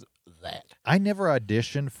gonna fix that. I never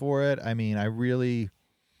auditioned for it. I mean,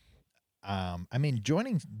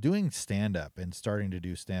 doing stand-up and starting to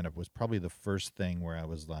do stand-up was probably the first thing where I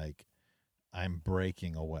was like, I'm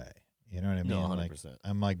breaking away. You know what I mean? No, 100%. Like,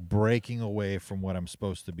 I'm like breaking away from what I'm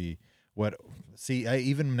supposed to be.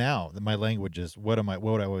 Even now, my language is what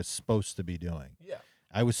I was supposed to be doing. Yeah.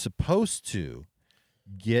 I was supposed to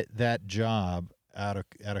get that job out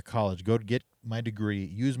of college, go to get my degree,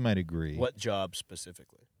 use my degree. What job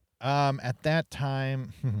specifically? At that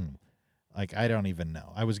time, like I don't even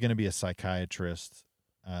know. I was going to be a psychiatrist,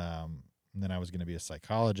 and then I was going to be a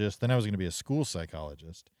psychologist, then I was going to be a school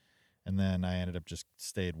psychologist, and then I ended up just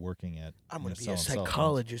stayed working at. I'm going to be a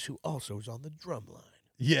psychologist who also is on the drum line.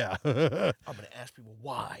 Yeah. I'm going to ask people,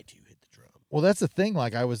 why do you hit the drum? Well, that's the thing.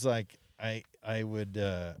 Like I was like I would,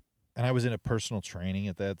 and I was into personal training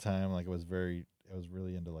at that time. Like I was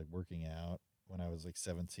really into like working out when I was like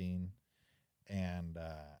 17, and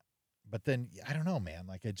but then I don't know, man.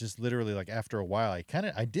 Like it just literally like after a while, I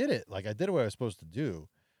did it. Like I did what I was supposed to do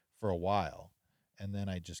for a while, and then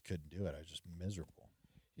I just couldn't do it. I was just miserable.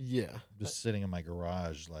 Yeah, just sitting in my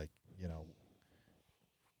garage, like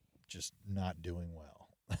just not doing well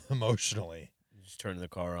emotionally. Just turning the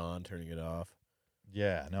car on, turning it off.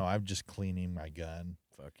 Yeah, no, I'm just cleaning my gun.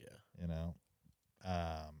 Fuck yeah.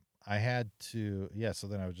 I had to, so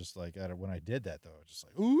then I was just like, when I did that, though, I was just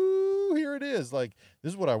like, ooh, here it is. Like,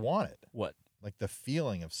 this is what I wanted. What? Like the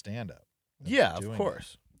feeling of stand-up. Yeah, of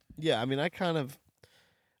course. That. Yeah, I mean,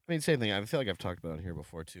 same thing. I feel like I've talked about it here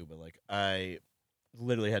before, too, but, like, I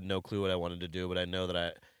literally had no clue what I wanted to do, but I know that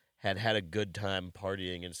I had a good time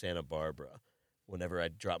partying in Santa Barbara whenever I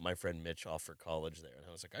dropped my friend Mitch off for college there. And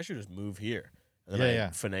I was like, I should just move here. And then I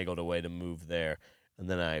finagled a way to move there. And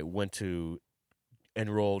then I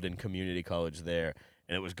enrolled in community college there,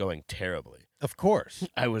 and it was going terribly. Of course.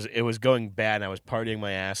 It was going bad, and I was partying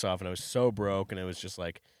my ass off, and I was so broke, and it was just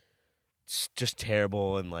like just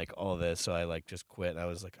terrible and like all this. So I like just quit, and I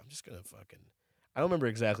was like, I'm just gonna I don't remember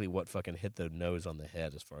exactly what fucking hit the nose on the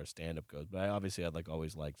head as far as stand up goes, but I'd like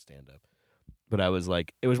always liked stand up. But I was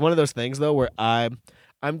like, it was one of those things though where I'm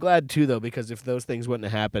glad too though, because if those things wouldn't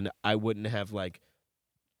have happened, I wouldn't have like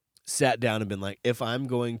sat down and been like, if I'm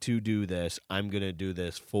going to do this, I'm going to do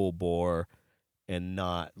this full bore and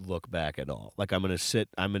not look back at all. Like I'm not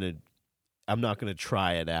going to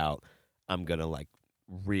try it out. I'm going to like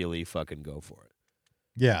really fucking go for it.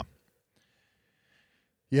 Yeah.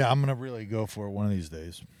 Yeah, I'm going to really go for it one of these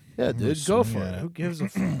days. Yeah, dude, go for it. Who gives a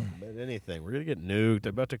fuck about anything? We're going to get nuked.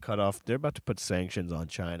 They're about to put sanctions on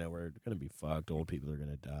China. We're going to be fucked. Old people are going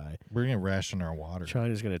to die. We're going to ration our water.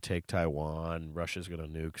 China's going to take Taiwan. Russia's going to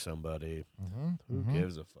nuke somebody. Who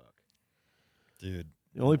gives a fuck? Dude.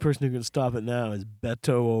 The only person who can stop it now is Beto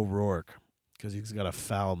O'Rourke because he's got a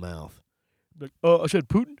foul mouth. Like, I said,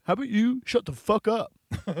 Putin, how about you shut the fuck up?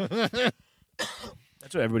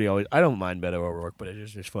 That's what everybody always. I don't mind Beto O'Rourke, but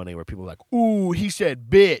it's just funny where people are like, "Ooh, he said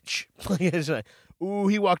bitch." It's like, "Ooh,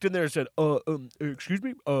 he walked in there and said, excuse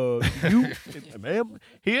me, you, ma'am."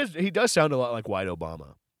 He does sound a lot like White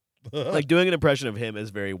Obama. Like doing an impression of him is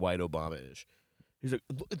very White Obama-ish. He's like,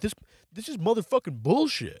 "This is motherfucking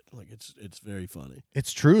bullshit." Like it's very funny.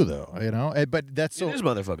 It's true though, But it is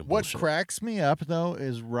motherfucking what bullshit. cracks me up though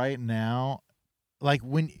is right now. Like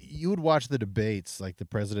when you would watch the debates, like the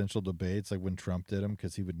presidential debates, like when Trump did them,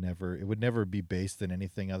 because it would never be based in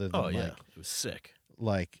anything other than it was sick,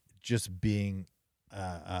 like just being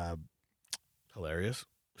hilarious.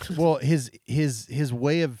 Well, his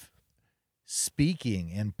way of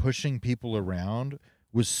speaking and pushing people around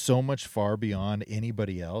was so much far beyond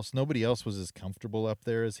anybody else. Nobody else was as comfortable up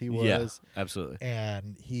there as he was. Yeah, absolutely.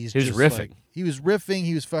 And he was riffing. Like, he was riffing.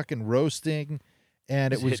 He was fucking roasting.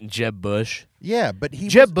 And it was hitting Jeb Bush. Yeah, but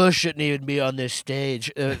Jeb Bush shouldn't even be on this stage.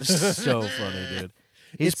 It's so funny, dude.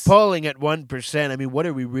 He's polling at 1%. I mean, what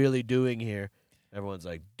are we really doing here? Everyone's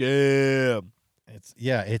like, damn.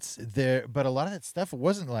 It's there. But a lot of that stuff, it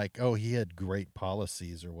wasn't like, oh, he had great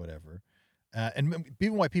policies or whatever. And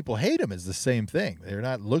even why people hate him is the same thing. They're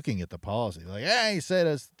not looking at the policy. Like, he said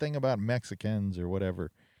a thing about Mexicans or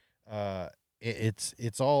whatever.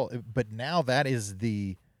 It's all. But now that is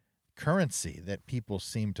the currency that people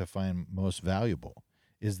seem to find most valuable,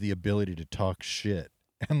 is the ability to talk shit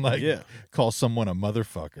and call someone a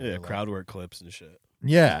motherfucker. Yeah, crowd work clips and shit.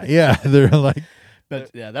 Yeah, they're like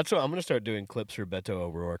But yeah, that's what I'm gonna start doing clips for Beto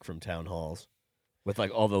O'Rourke from town halls, with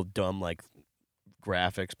like all the dumb like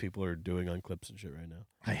graphics people are doing on clips and shit right now.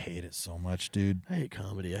 I hate it so much, dude. I hate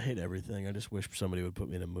comedy. I hate everything. I just wish somebody would put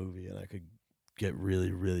me in a movie and I could get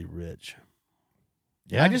really, really rich.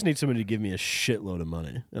 Yeah, I just need somebody to give me a shitload of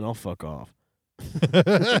money and I'll fuck off.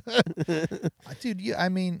 Dude, I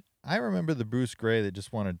mean, I remember the Bruce Gray that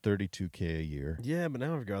just wanted $32K a year. Yeah, but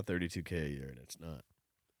now I've got $32K a year and it's not.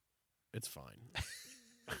 It's fine.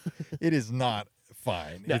 It is not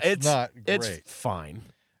fine. No, it's not great. It's fine.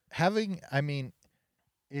 I mean,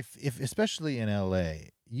 if especially in LA,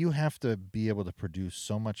 you have to be able to produce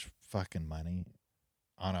so much fucking money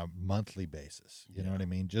on a monthly basis. You know what I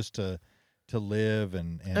mean? Just to live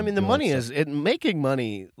and I mean, the do all money that stuff. making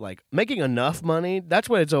money, like making enough money. That's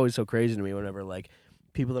why it's always so crazy to me whenever like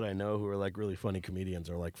people that I know who are like really funny comedians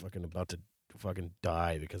are like fucking about to fucking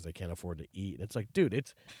die because they can't afford to eat. And it's like,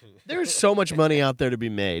 dude, there's so much money out there to be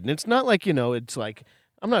made. And it's not like, it's like,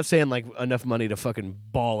 I'm not saying like enough money to fucking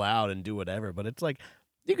ball out and do whatever, but it's like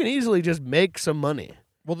you can easily just make some money.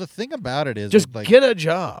 Well, the thing about it is, Just like, get a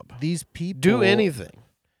job. these people Do anything.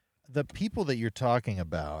 The people that you're talking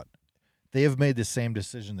about, they have made the same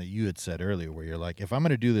decision that you had said earlier, where you're like, if I'm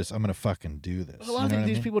going to do this, I'm going to fucking do this. A lot of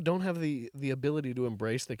these people don't have the ability to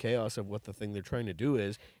embrace the chaos of what the thing they're trying to do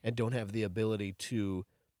is, and don't have the ability to,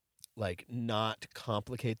 like, not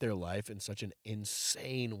complicate their life in such an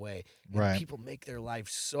insane way. And Right. people make their life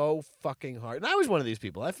so fucking hard. And I was one of these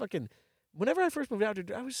people. Whenever I first moved out here,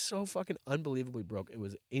 I was so fucking unbelievably broke. It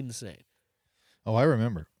was insane. Oh, I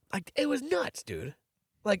remember. Like, it was nuts, dude.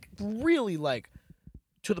 Like, really, like,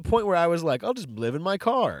 to the point where I was like, I'll just live in my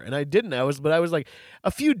car. And I didn't. I was like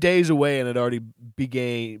a few days away and had already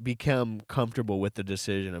become comfortable with the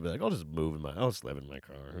decision. I'd be like, I'll just live in my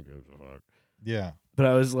car. Who gives a fuck? Yeah. But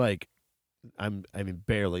I was like,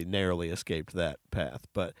 barely, narrowly escaped that path.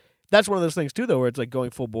 But that's one of those things too, though, where it's like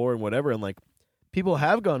going full bore and whatever. And like people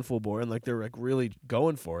have gone full bore and like they're like really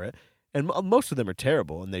going for it. And most of them are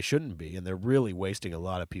terrible and they shouldn't be. And they're really wasting a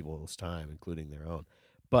lot of people's time, including their own.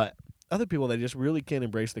 But other people, they just really can't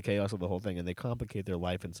embrace the chaos of the whole thing, and they complicate their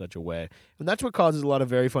life in such a way. And that's what causes a lot of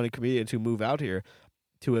very funny comedians who move out here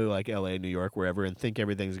to like L.A., New York, wherever, and think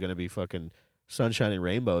everything's going to be fucking sunshine and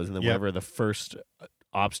rainbows. And then whenever the first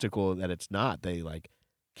obstacle that it's not, they like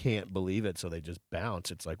can't believe it, so they just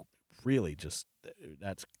bounce. It's like really just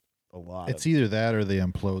that's a lot. It's either that or they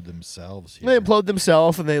implode themselves here. They implode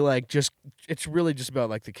themselves, and they like just. It's really just about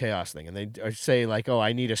like the chaos thing, and they say like, "Oh,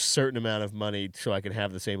 I need a certain amount of money so I can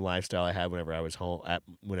have the same lifestyle I had whenever I was home,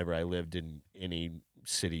 whenever I lived in any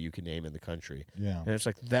city you can name in the country." Yeah. And it's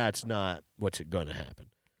like that's not what's going to happen.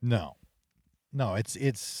 No,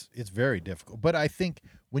 it's very difficult. But I think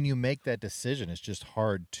when you make that decision, it's just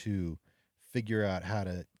hard to figure out how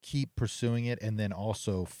to keep pursuing it and then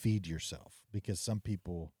also feed yourself, because some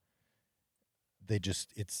people,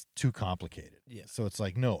 it's too complicated. Yeah. So it's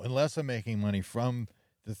like, no, unless I'm making money from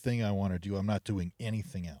the thing I want to do, I'm not doing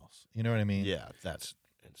anything else. You know what I mean? Yeah, that's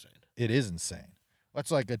insane. It is insane.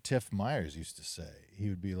 That's like a Tiff Myers used to say. He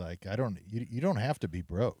would be like, you don't have to be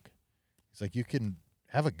broke. He's like, you can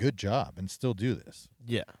have a good job and still do this.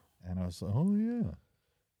 Yeah. And I was like, oh yeah.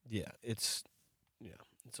 Yeah, it's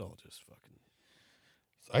all just fucking.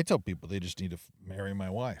 I tell people they just need to marry my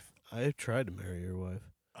wife. I tried to marry your wife.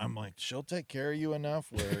 I'm like, she'll take care of you enough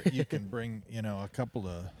where you can bring, a couple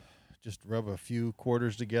of, just rub a few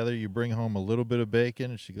quarters together. You bring home a little bit of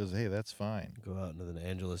bacon, and she goes, hey, that's fine. Go out into the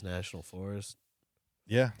Angeles National Forest.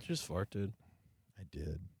 Yeah. Just fart, dude. I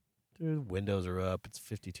did. Dude, windows are up. It's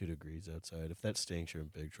 52 degrees outside. If that stinks, you're in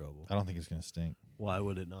big trouble. I don't think it's going to stink. Why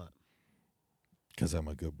would it not? Because I'm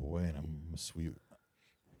a good boy and I'm a sweet.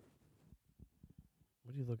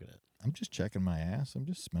 What are you looking at? I'm just checking my ass. I'm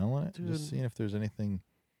just smelling it. Dude. Just seeing if there's anything.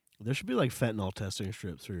 There should be like fentanyl testing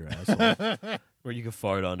strips for your asshole where you can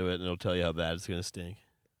fart onto it and it'll tell you how bad it's going to stink.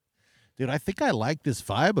 Dude, I think I like this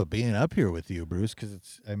vibe of being up here with you, Bruce, because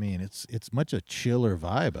it's much a chiller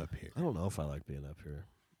vibe up here. I don't know if I like being up here.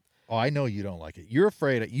 Oh, I know you don't like it. You're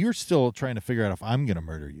afraid. You're still trying to figure out if I'm going to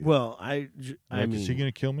murder you. Well, I mean, is he going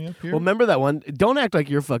to kill me up here? Well, remember that one? Don't act like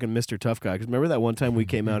you're fucking Mr. Tough Guy. Because remember that one time we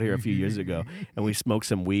came out here a few years ago and we smoked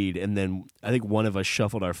some weed, and then I think one of us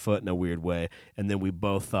shuffled our foot in a weird way, and then we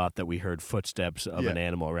both thought that we heard footsteps of an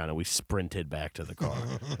animal around, and we sprinted back to the car.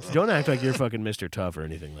 So don't act like you're fucking Mr. Tough or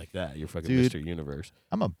anything like that. You're fucking Dude, Mr. Universe.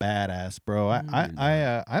 I'm a badass, bro.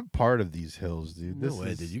 I'm part of these hills, dude. No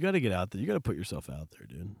way, dude. You got to get out there. You got to put yourself out there,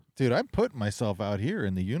 dude. Dude, I'm putting myself out here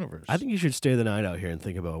in the universe. I think you should stay the night out here and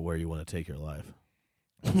think about where you want to take your life.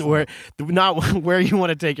 where not where you want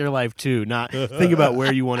to take your life to, not think about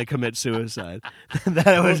where you want to commit suicide.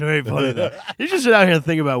 That was very funny though. You just sit out here and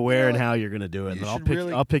think about where and how you're gonna do it. And You then should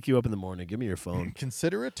really- I'll pick you up in the morning. Give me your phone.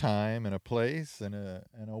 Consider a time and a place and a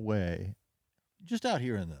way. Just out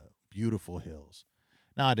here in the beautiful hills.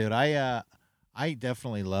 Nah, dude, I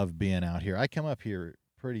definitely love being out here. I come up here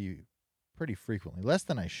pretty frequently, less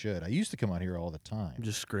than I should. I used to come out here all the time.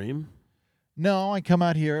 Just scream. No, I come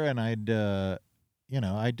out here and I'd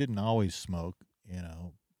I didn't always smoke,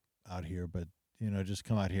 out here, but just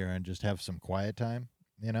come out here and just have some quiet time,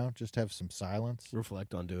 just have some silence.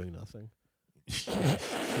 Reflect on doing nothing.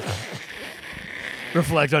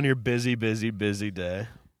 Reflect on your busy day.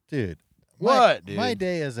 Dude. What, dude? My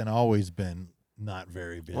day hasn't always been not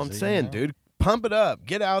very busy. Well, I'm saying, dude, pump it up.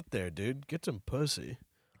 Get out there, dude. Get some pussy.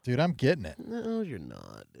 Dude, I'm getting it. No, you're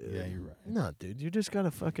not, dude. Yeah, you're right. No, dude. You just gotta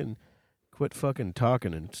fucking quit fucking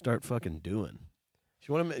talking and start fucking doing. If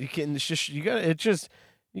you want to, you can. It's just you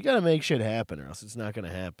gotta make shit happen, or else it's not gonna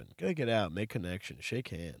happen. Gotta get out, make connections, shake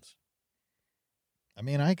hands. I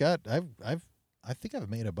mean, I think I've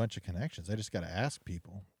made a bunch of connections. I just got to ask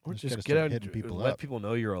people. Or Just just gotta get start out hitting and people let up. people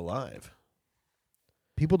know you're alive.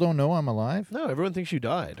 People don't know I'm alive? No, everyone thinks you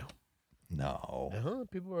died. No.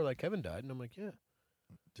 People are like, Kevin died, and I'm like, yeah,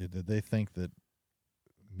 Dude, did they think that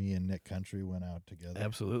me and Nick Country went out together?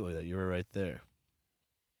 absolutely, that you were right there.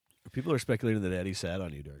 People are speculating that Eddie sat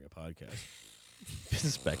on you during a podcast.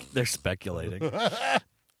 They're speculating,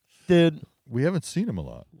 dude. We haven't seen him a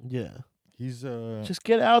lot. Yeah. He's Just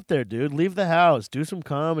get out there, dude. Leave the house. Do some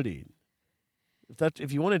comedy.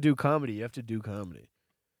 If you want to do comedy, you have to do comedy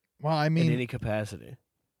well, I in mean, any capacity.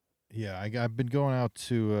 yeah, I've been going out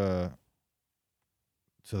to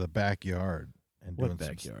the backyard and What doing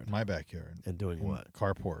backyard? my backyard And doing in what?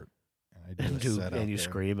 carport. And I do And, a set out and you there.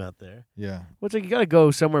 scream out there. Yeah, Well, it's like you got to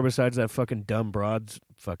go somewhere besides that fucking dumb broads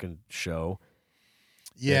fucking show.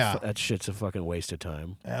 yeah. That shit's a fucking waste of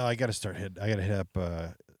time. Well, I got to hit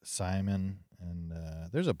up Simon, and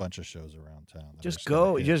there's a bunch of shows around town. that I Just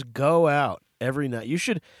gotta go. hit. Just go out every night. You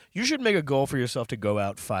should make a goal for yourself to go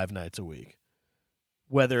out 5 nights a week,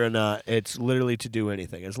 whether or not it's literally to do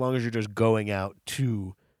anything. As long as you're just going out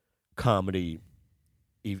to comedy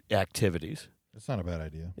activities. That's not a bad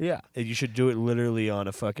idea. Yeah, and you should do it literally on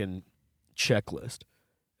a fucking checklist,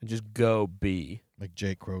 and just go be. Like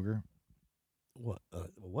Jake Kroger. What?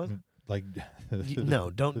 What? Like No,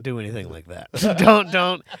 don't do anything like that.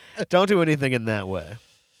 don't do anything in that way.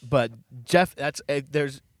 But Jeff,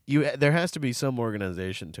 there has to be some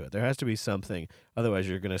organization to it. There has to be something. Otherwise,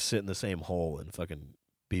 you're gonna sit in the same hole and fucking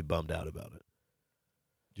be bummed out about it.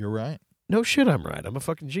 You're right. No shit, I'm right. I'm a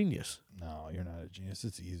fucking genius. No, you're not a genius.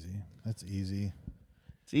 It's easy. That's easy.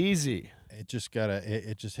 It's easy. It just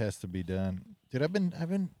it just has to be done. Dude, I've been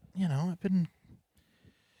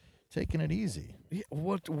taking it easy. Yeah,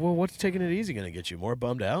 what's taking it easy gonna get you? More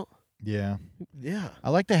bummed out? Yeah. Yeah. I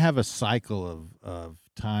like to have a cycle of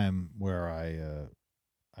time where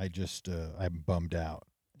I'm bummed out.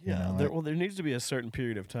 Yeah. You know, There needs to be a certain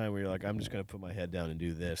period of time where you're like, I'm just gonna put my head down and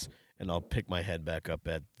do this, and I'll pick my head back up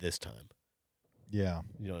at this time. Yeah.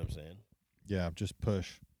 You know what I'm saying? Yeah, just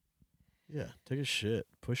push. Yeah. Take a shit.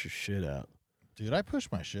 Push your shit out. Dude, I push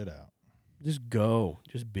my shit out. Just go.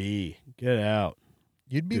 Just be. Get out.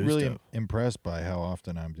 You'd be Do really stuff. impressed by how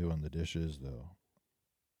often I'm doing the dishes, though.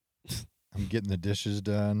 I'm getting the dishes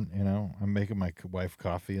done, I'm making my wife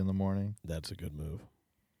coffee in the morning. That's a good move.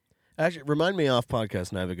 Actually, remind me off podcast,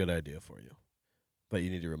 and I have a good idea for you. But you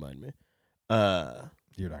need to remind me.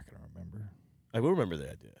 You're not going to remember. I will remember the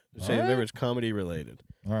idea. Say, All right. remember, it's comedy related,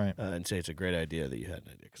 All right. and say it's a great idea that you had an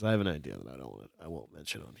idea. Because I have an idea that I won't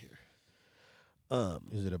mention on here.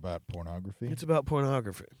 Is it about pornography? It's about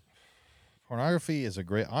pornography. Pornography is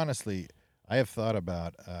honestly, I have thought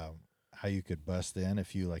about how you could bust in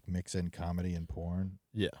if you mix in comedy and porn,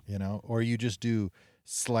 Yeah. or you just do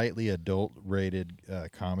slightly adult rated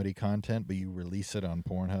comedy content, but you release it on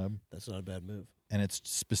Pornhub, That's not a bad move. and it's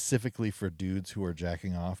specifically for dudes who are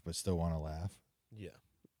jacking off but still want to laugh. Yeah.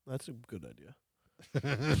 That's a good idea.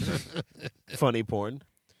 Funny porn.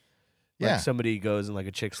 Yeah. Like somebody goes and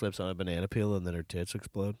a chick slips on a banana peel and then her tits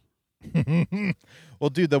explode. Well,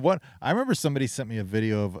 dude, I remember somebody sent me a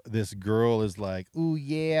video of this girl is like, ooh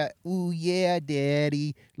yeah,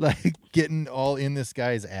 daddy, getting all in this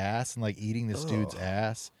guy's ass and eating this dude's Ugh.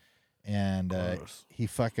 ass, and Gross. he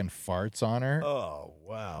fucking farts on her, Oh,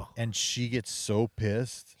 wow. and she gets so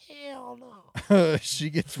pissed. Hell no. She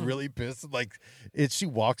gets really pissed, she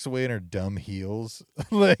walks away in her dumb heels.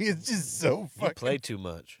 It's just so You fucking. play too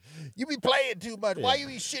much. You be playing too much. Why Yeah. you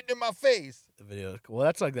be shitting in my face? the video. Well,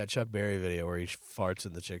 that's like that Chuck Berry video where he farts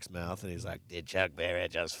in the chick's mouth and he's like, "Did Chuck Berry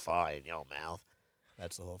just fart in your mouth?"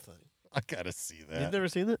 That's the whole thing. I gotta see that. You've never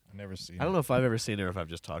seen it? I've never seen I don't know if I've ever seen it or if I've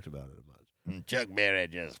just talked about it much. Chuck Berry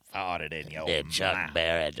just farted in your Did Chuck mouth.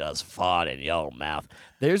 Berry just fart in your mouth?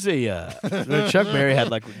 There's a Chuck Berry had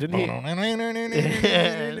like didn't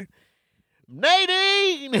he?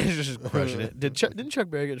 Nadine just crushing it. Didn't Chuck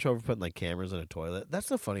Berry get in trouble for putting like cameras in a toilet? That's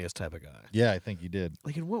the funniest type of guy. Yeah, I think you did.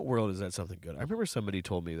 Like, in what world is that something good? I remember somebody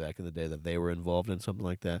told me back in the day that they were involved in something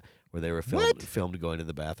like that, where they were filmed going to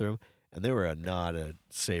the bathroom, and they were not a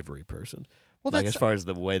savory person. Well, Like, that's as far as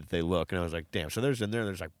the way that they look, and I was like, damn. So there's in there, and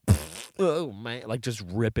there's like, oh man, like just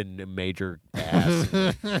ripping a major ass.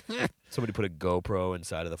 Somebody put a GoPro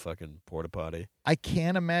inside of the fucking porta potty. I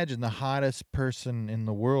can't imagine the hottest person in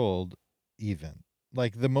the world, even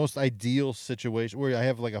like the most ideal situation where I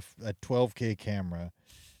have like a 12K camera,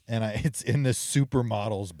 and it's in the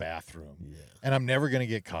supermodel's bathroom, Yeah, and I'm never gonna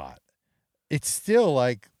get caught. It's still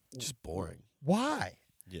like, just boring. why?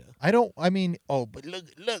 Yeah. I mean, oh, but look,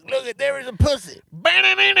 there is a pussy.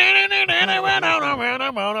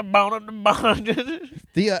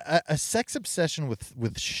 A sex obsession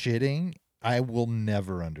with shitting, I will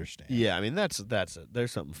never understand. Yeah, I mean that's it.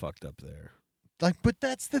 There's something fucked up there. Like, but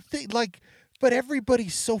that's the thing. Like, but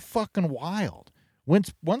everybody's so fucking wild.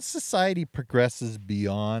 Once society progresses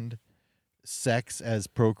beyond sex as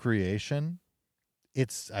procreation,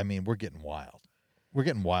 we're getting wild. We're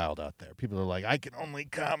getting wild out there. People are like, I can only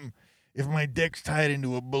come if my dick's tied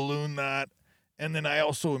into a balloon knot, and then I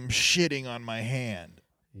also am shitting on my hand.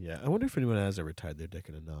 Yeah, I wonder if anyone has ever tied their dick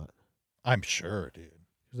in a knot. I'm sure, dude.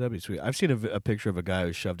 'Cause that'd be sweet. I've seen a picture of a guy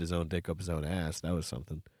who shoved his own dick up his own ass. That was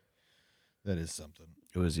something. That is something.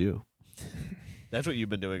 It was you. That's what you've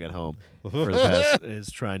been doing at home for the past, is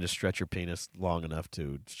trying to stretch your penis long enough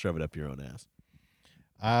to shove it up your own ass.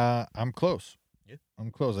 I'm close. Yeah.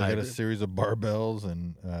 I'm close. I I got a agree. series of barbells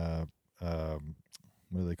and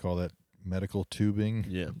what do they call that? Medical tubing.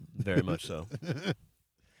 Yeah, very much so.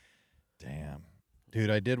 Damn. Dude,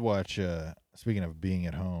 I did watch speaking of being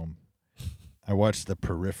at home, I watched The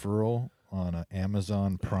Peripheral on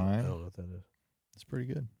Amazon I Prime. don't know what that is. It's pretty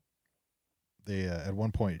good. They at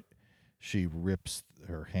one point she rips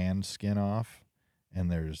her hand skin off,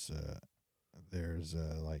 and there's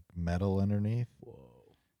like metal underneath,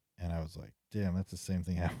 Whoa. and I was like, damn, that's the same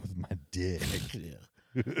thing happened with my dick.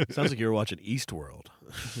 Yeah. Sounds like you were watching Eastworld.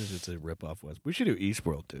 It's a rip-off West. We should do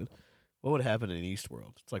Eastworld, dude. What would happen in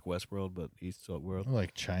Eastworld? It's like Westworld, but Eastworld.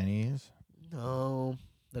 Like Chinese No,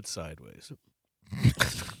 that's Sideways.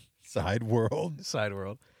 side world. Side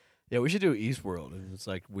world. Yeah, we should do Eastworld. And it's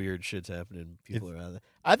like weird shit's happening. People are out of there.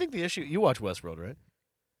 I think the issue. You watch Westworld, right?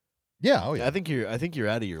 Yeah, oh yeah. I think you're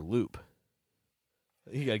out of your loop.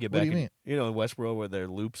 You gotta get What back. do you mean? You know, in Westworld where their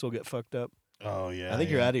loops will get fucked up. Oh yeah. I think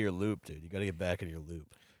you're out of your loop, dude. You gotta get back in your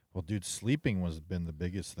loop. Well, dude, sleeping was been the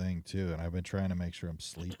biggest thing too, and I've been trying to make sure I'm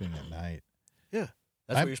sleeping at night. That's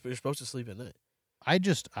I'm- what you're supposed to sleep at night.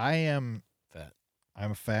 I am Fat.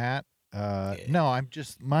 I'm fat. Yeah. No, I'm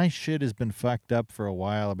just my shit has been fucked up for a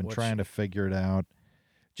while. I've been What trying to figure it out.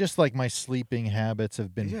 Just like my sleeping habits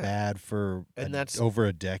have been Yeah. bad for And that's- over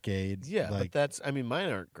a decade. Yeah, but like, that's. I mean, mine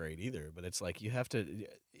aren't great either. But it's like you have to.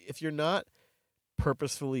 If you're not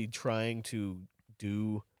purposefully trying to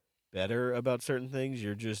do better about certain things,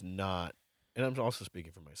 you're just not. And I'm also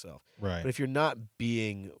speaking for myself. right. But if you're not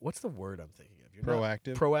being, what's the word I'm thinking of? You're not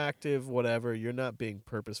Proactive, proactive, whatever. You're not being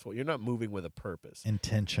purposeful. You're not moving with a purpose.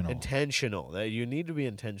 intentional. Intentional. That you need to be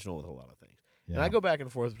intentional with a lot of things. yeah. And I go back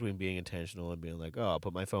and forth between being intentional and being like, oh, I'll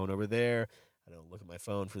put my phone over there. I don't look at my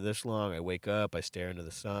phone for this long. I wake up. I stare into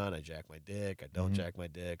the sun. I jack my dick. I don't Mhm. jack my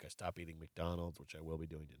dick. I stop eating McDonald's, which I will be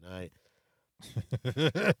doing tonight.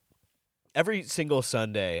 Every single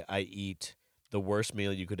Sunday, I eat the worst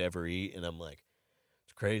meal you could ever eat, and I'm like,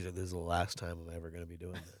 it's crazy. This is the last time I'm ever going to be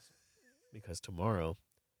doing this, because tomorrow,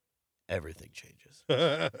 everything changes.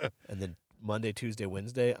 And then Monday, Tuesday,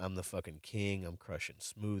 Wednesday, I'm the fucking king. I'm crushing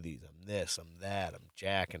smoothies. I'm this. I'm that. I'm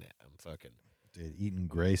jacking it. I'm fucking. Dude, eating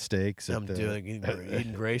gray steaks. I'm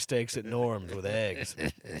eating gray steaks at Norm's with eggs.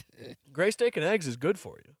 Gray steak and eggs is good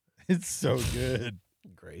for you. It's so good.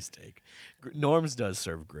 Gray steak. Norm's does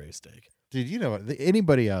serve gray steak. Dude, you know,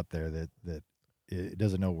 anybody out there that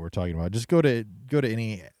doesn't know what we're talking about, just go to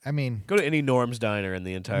any. I mean, Go to any Norm's diner in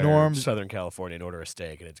the entire Norm's- Southern California and order a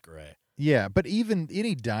steak, and it's gray. yeah, but even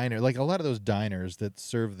any diner, like a lot of those diners that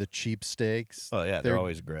serve the cheap steaks, Oh yeah, they're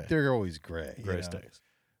always gray. they're always gray. you Gray know? steaks.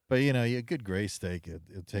 But you know, a good gray steak,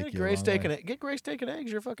 it'll take Get you gray a long steak way. and get gray steak and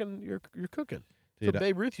eggs. You're fucking you're cooking. That's Dude, what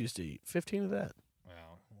Babe Ruth used to eat. 15 of that.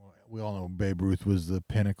 well, we all know Babe Ruth was the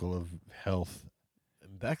pinnacle of health.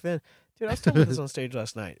 And back then, dude, I was telling this on stage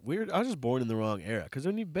last night. I was just born in the wrong era. Because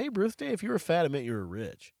when you Babe Ruth Day, if you were fat, it meant you were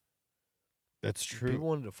rich. That's true. People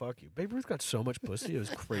wanted to fuck you. Babe Ruth got so much pussy, it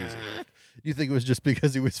was crazy. You think it was just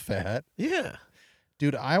because he was fat? Yeah.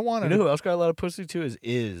 Dude, I want You to know who else got a lot of pussy too?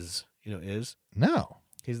 Is. You know Is? No.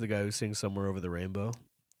 He's the guy who sings Somewhere Over the Rainbow.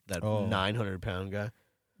 That Oh. 900-pound guy.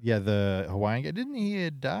 Yeah, the Hawaiian guy. Didn't he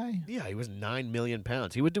die? Yeah, he was 9 million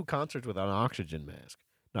pounds. He would do concerts without an oxygen mask.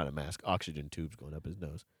 Not a mask, oxygen tubes going up his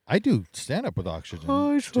nose. I do stand up with oxygen.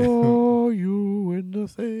 I saw you in the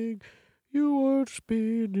thing. You were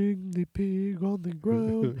spinning the pig on the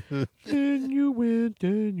ground. Then you went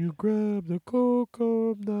and you grabbed the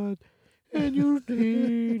coconut and you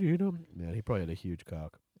ate him. Man, he probably had a huge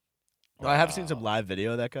cock. I have seen some live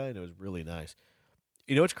video of that guy, and it was really nice.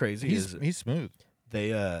 You know what's crazy? He's smooth.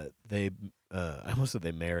 They I almost said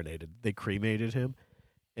they marinated. They cremated him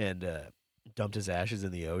and dumped his ashes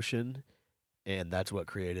in the ocean, and that's what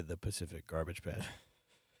created the Pacific Garbage Patch.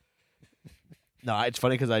 No, it's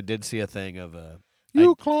funny because I did see a thing of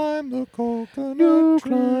You climb the coconut you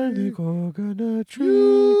tree. climb the coconut tree.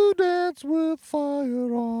 You dance with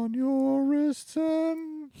fire on your wrists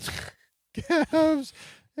and calves,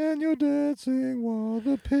 and you're dancing while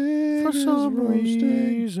the pig For is some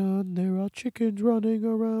roasting. reason, there are chickens running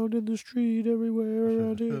around in the street everywhere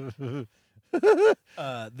around here.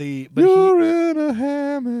 You're in a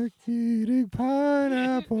hammock eating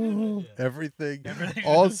pineapple. Everything.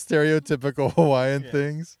 All stereotypical Hawaiian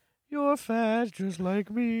things. You're fat just like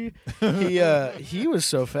me. He was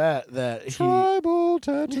so fat that he. Tribal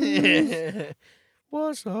tattoos.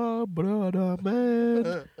 What's up, brother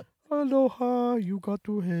man? Aloha, you got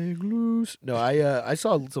to hang loose. No, I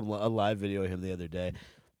saw a live video of him the other day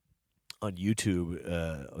on YouTube.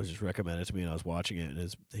 It was just recommended to me, and I was watching it,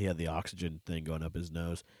 and he had the oxygen thing going up his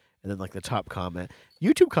nose. And then, like, the top comment.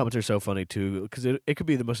 YouTube comments are so funny, too, because it could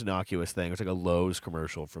be the most innocuous thing. It's like a Lowe's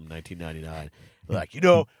commercial from 1999. Like,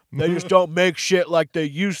 they just don't make shit like they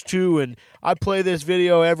used to, and I play this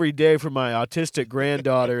video every day for my autistic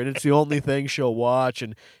granddaughter, and it's the only thing she'll watch.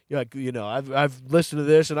 And, I've listened to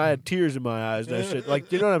this, and I had tears in my eyes. And that shit.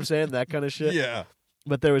 Like, you know what I'm saying? That kind of shit. Yeah.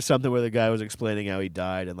 But there was something where the guy was explaining how he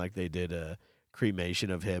died, and, like, they did a cremation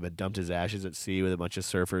of him and dumped his ashes at sea with a bunch of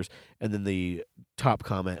surfers. And then the top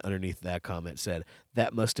comment underneath that comment said,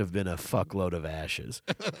 "That must have been a fuckload of ashes."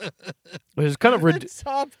 Which is kind of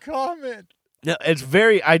Top comment. no, it's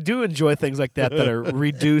I do enjoy things like that are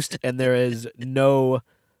reduced, and there is no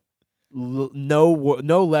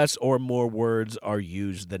less or more words are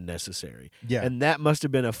used than necessary. Yeah. And that must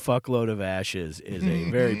have been a fuckload of ashes is a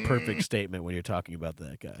very perfect statement when you're talking about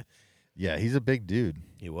that guy. Yeah, he's a big dude.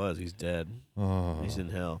 He was. He's dead. Oh. He's in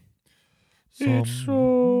hell. Some- It's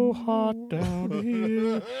so hot down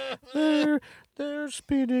here. They're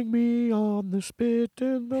spinning me on the spit,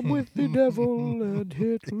 and I'm with the devil and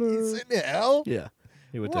Hitler. He's in hell? Yeah,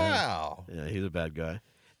 he went to hell. Wow. Yeah, he's a bad guy.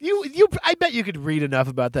 I bet you could read enough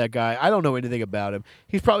about that guy. I don't know anything about him.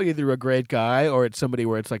 He's probably either a great guy or it's somebody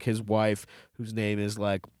where it's like his wife, whose name is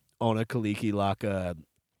like Ona Kaliki Laka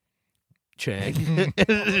Chang.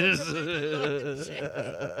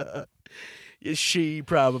 She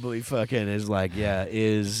probably fucking is like,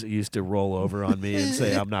 used to roll over on me and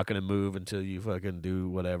say, I'm not going to move until you fucking do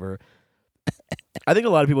whatever. I think a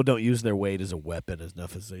lot of people don't use their weight as a weapon as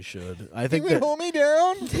enough as they should. I think He would that hold me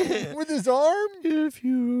down with his arm? if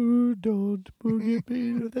you don't boogie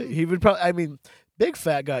me, he would probably. I mean, big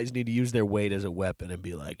fat guys need to use their weight as a weapon and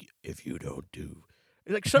be like, if you don't do.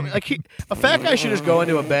 Like something like a fat guy should just go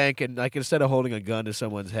into a bank and like instead of holding a gun to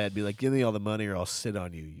someone's head, be like, "Give me all the money or I'll sit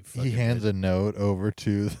on you." He hands a note over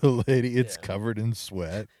to the lady. It's Yeah. covered in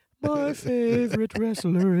sweat. My favorite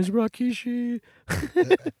wrestler is Rikishi.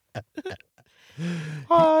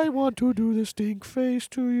 I want to do the stink face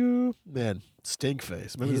to you, man. Stink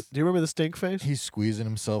face. Do you remember the stink face? He's squeezing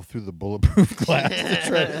himself through the bulletproof glass to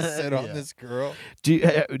try to sit on Yeah. this girl. Do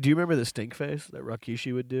you remember the stink face that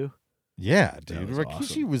Rikishi would do? Yeah, dude. was Rikishi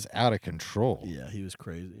awesome. was out of control. Yeah, he was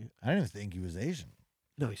crazy. I didn't think he was Asian.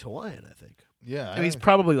 No, he's Hawaiian, I think. Yeah, I mean, he's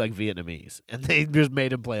probably like Vietnamese, and they just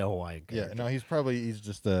made him play a Hawaiian yeah. character. No, he's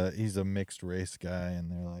just a mixed race guy,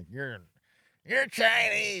 and they're like, you're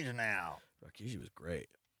Chinese now. Rikishi was great.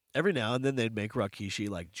 Every now and then they'd make Rikishi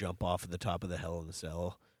like jump off of the top of the Hell in the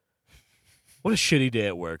Cell. What a shitty day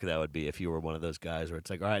at work that would be if you were one of those guys where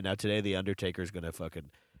it's like, all right, now today the Undertaker's gonna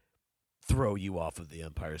fucking throw you off of the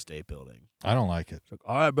Empire State Building. I don't like it. It's like,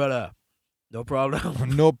 all right, brother, no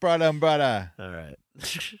problem. No problem, brother. All right,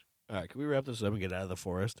 all right. Can we wrap this up and get out of the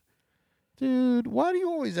forest? Dude, why do you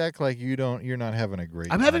always act like you're not having a great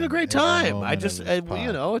time? I'm having a great every time. I moment just, of this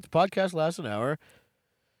pod? it's podcast lasts an hour.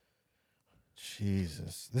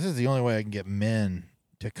 Jesus, this is the only way I can get men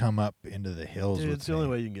to come up into the hills. Dude, with it's the me. only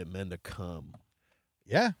way you can get men to come.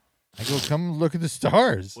 Yeah, I go come look at the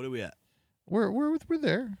stars. What are we at? We're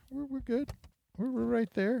there. We're good. We're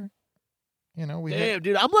right there. You know we. Damn,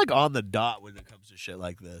 dude, I'm like on the dot when it comes to shit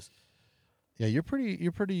like this. Yeah, you're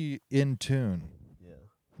pretty in tune. Yeah.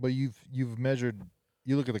 But you've measured.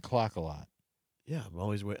 You look at the clock a lot. Yeah, I'm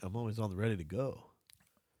always on the ready to go.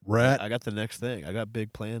 Right. I got the next thing. I got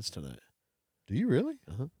big plans tonight. Do you really?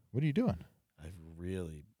 Uh-huh. What are you doing? I've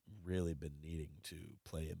really, really been needing to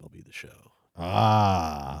play MLB The Show.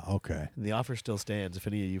 Ah, okay. And the offer still stands. If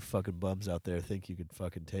any of you fucking bums out there think you could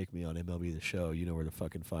fucking take me on MLB The Show, you know where to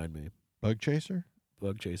fucking find me. Bug chaser.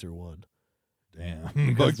 Bug Chaser 1. Damn.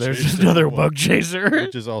 Because there's another Bug Chaser.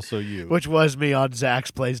 which is also you. Which was me on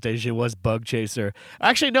Zach's PlayStation, was Bug Chaser.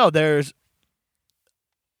 Actually, no,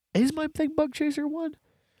 is my thing Bug Chaser 1?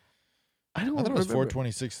 I don't I thought it was remember.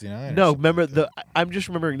 42069. No, remember I'm just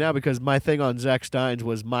remembering now because my thing on Zach Steins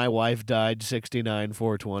was my wife died 69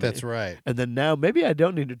 420. That's right. And then now maybe I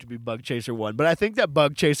don't need it to be Bug Chaser 1, but I think that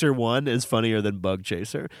Bug Chaser 1 is funnier than Bug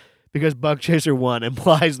Chaser because Bug Chaser 1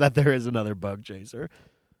 implies that there is another Bug Chaser.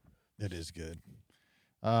 It is good.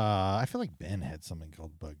 I feel like Ben had something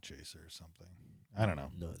called Bug Chaser or something. I don't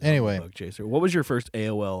know. No, that Anyway. was Bug Chaser. What was your first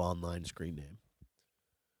AOL online screen name?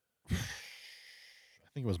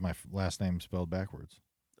 I think it was my last name spelled backwards.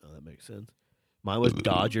 Oh, that makes sense. Mine was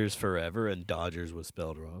Dodgers Forever, and Dodgers was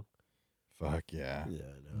spelled wrong. Fuck yeah. Yeah,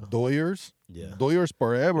 I know. Doyers? Yeah. Doyers It was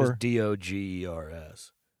forever.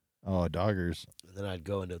 Dogers. Oh, doggers. And then I'd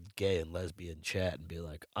go into gay and lesbian chat and be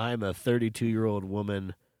like, I'm a 32-year-old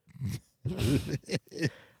woman.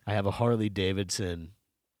 I have a Harley Davidson.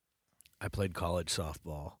 I played college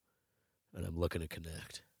softball, and I'm looking to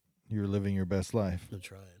connect. You're living your best life. I'm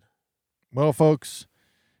trying. Well, folks,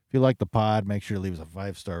 if you like the pod, make sure to leave us a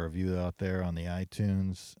 5-star review out there on the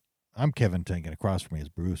iTunes. I'm Kevin Tinkin. Across from me is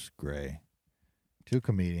Bruce Gray. Two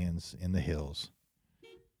comedians in the hills.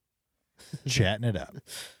 Chatting it up.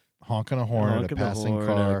 Honking a horn Honking at a the passing horn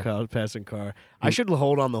car. at a passing car. I should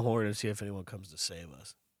hold on the horn and see if anyone comes to save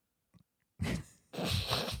us.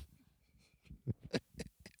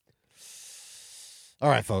 All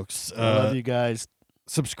right, folks. I love you guys.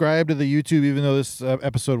 Subscribe to the YouTube, even though this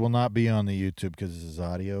episode will not be on the YouTube because this is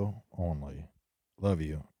audio only. Love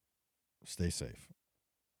you. Stay safe.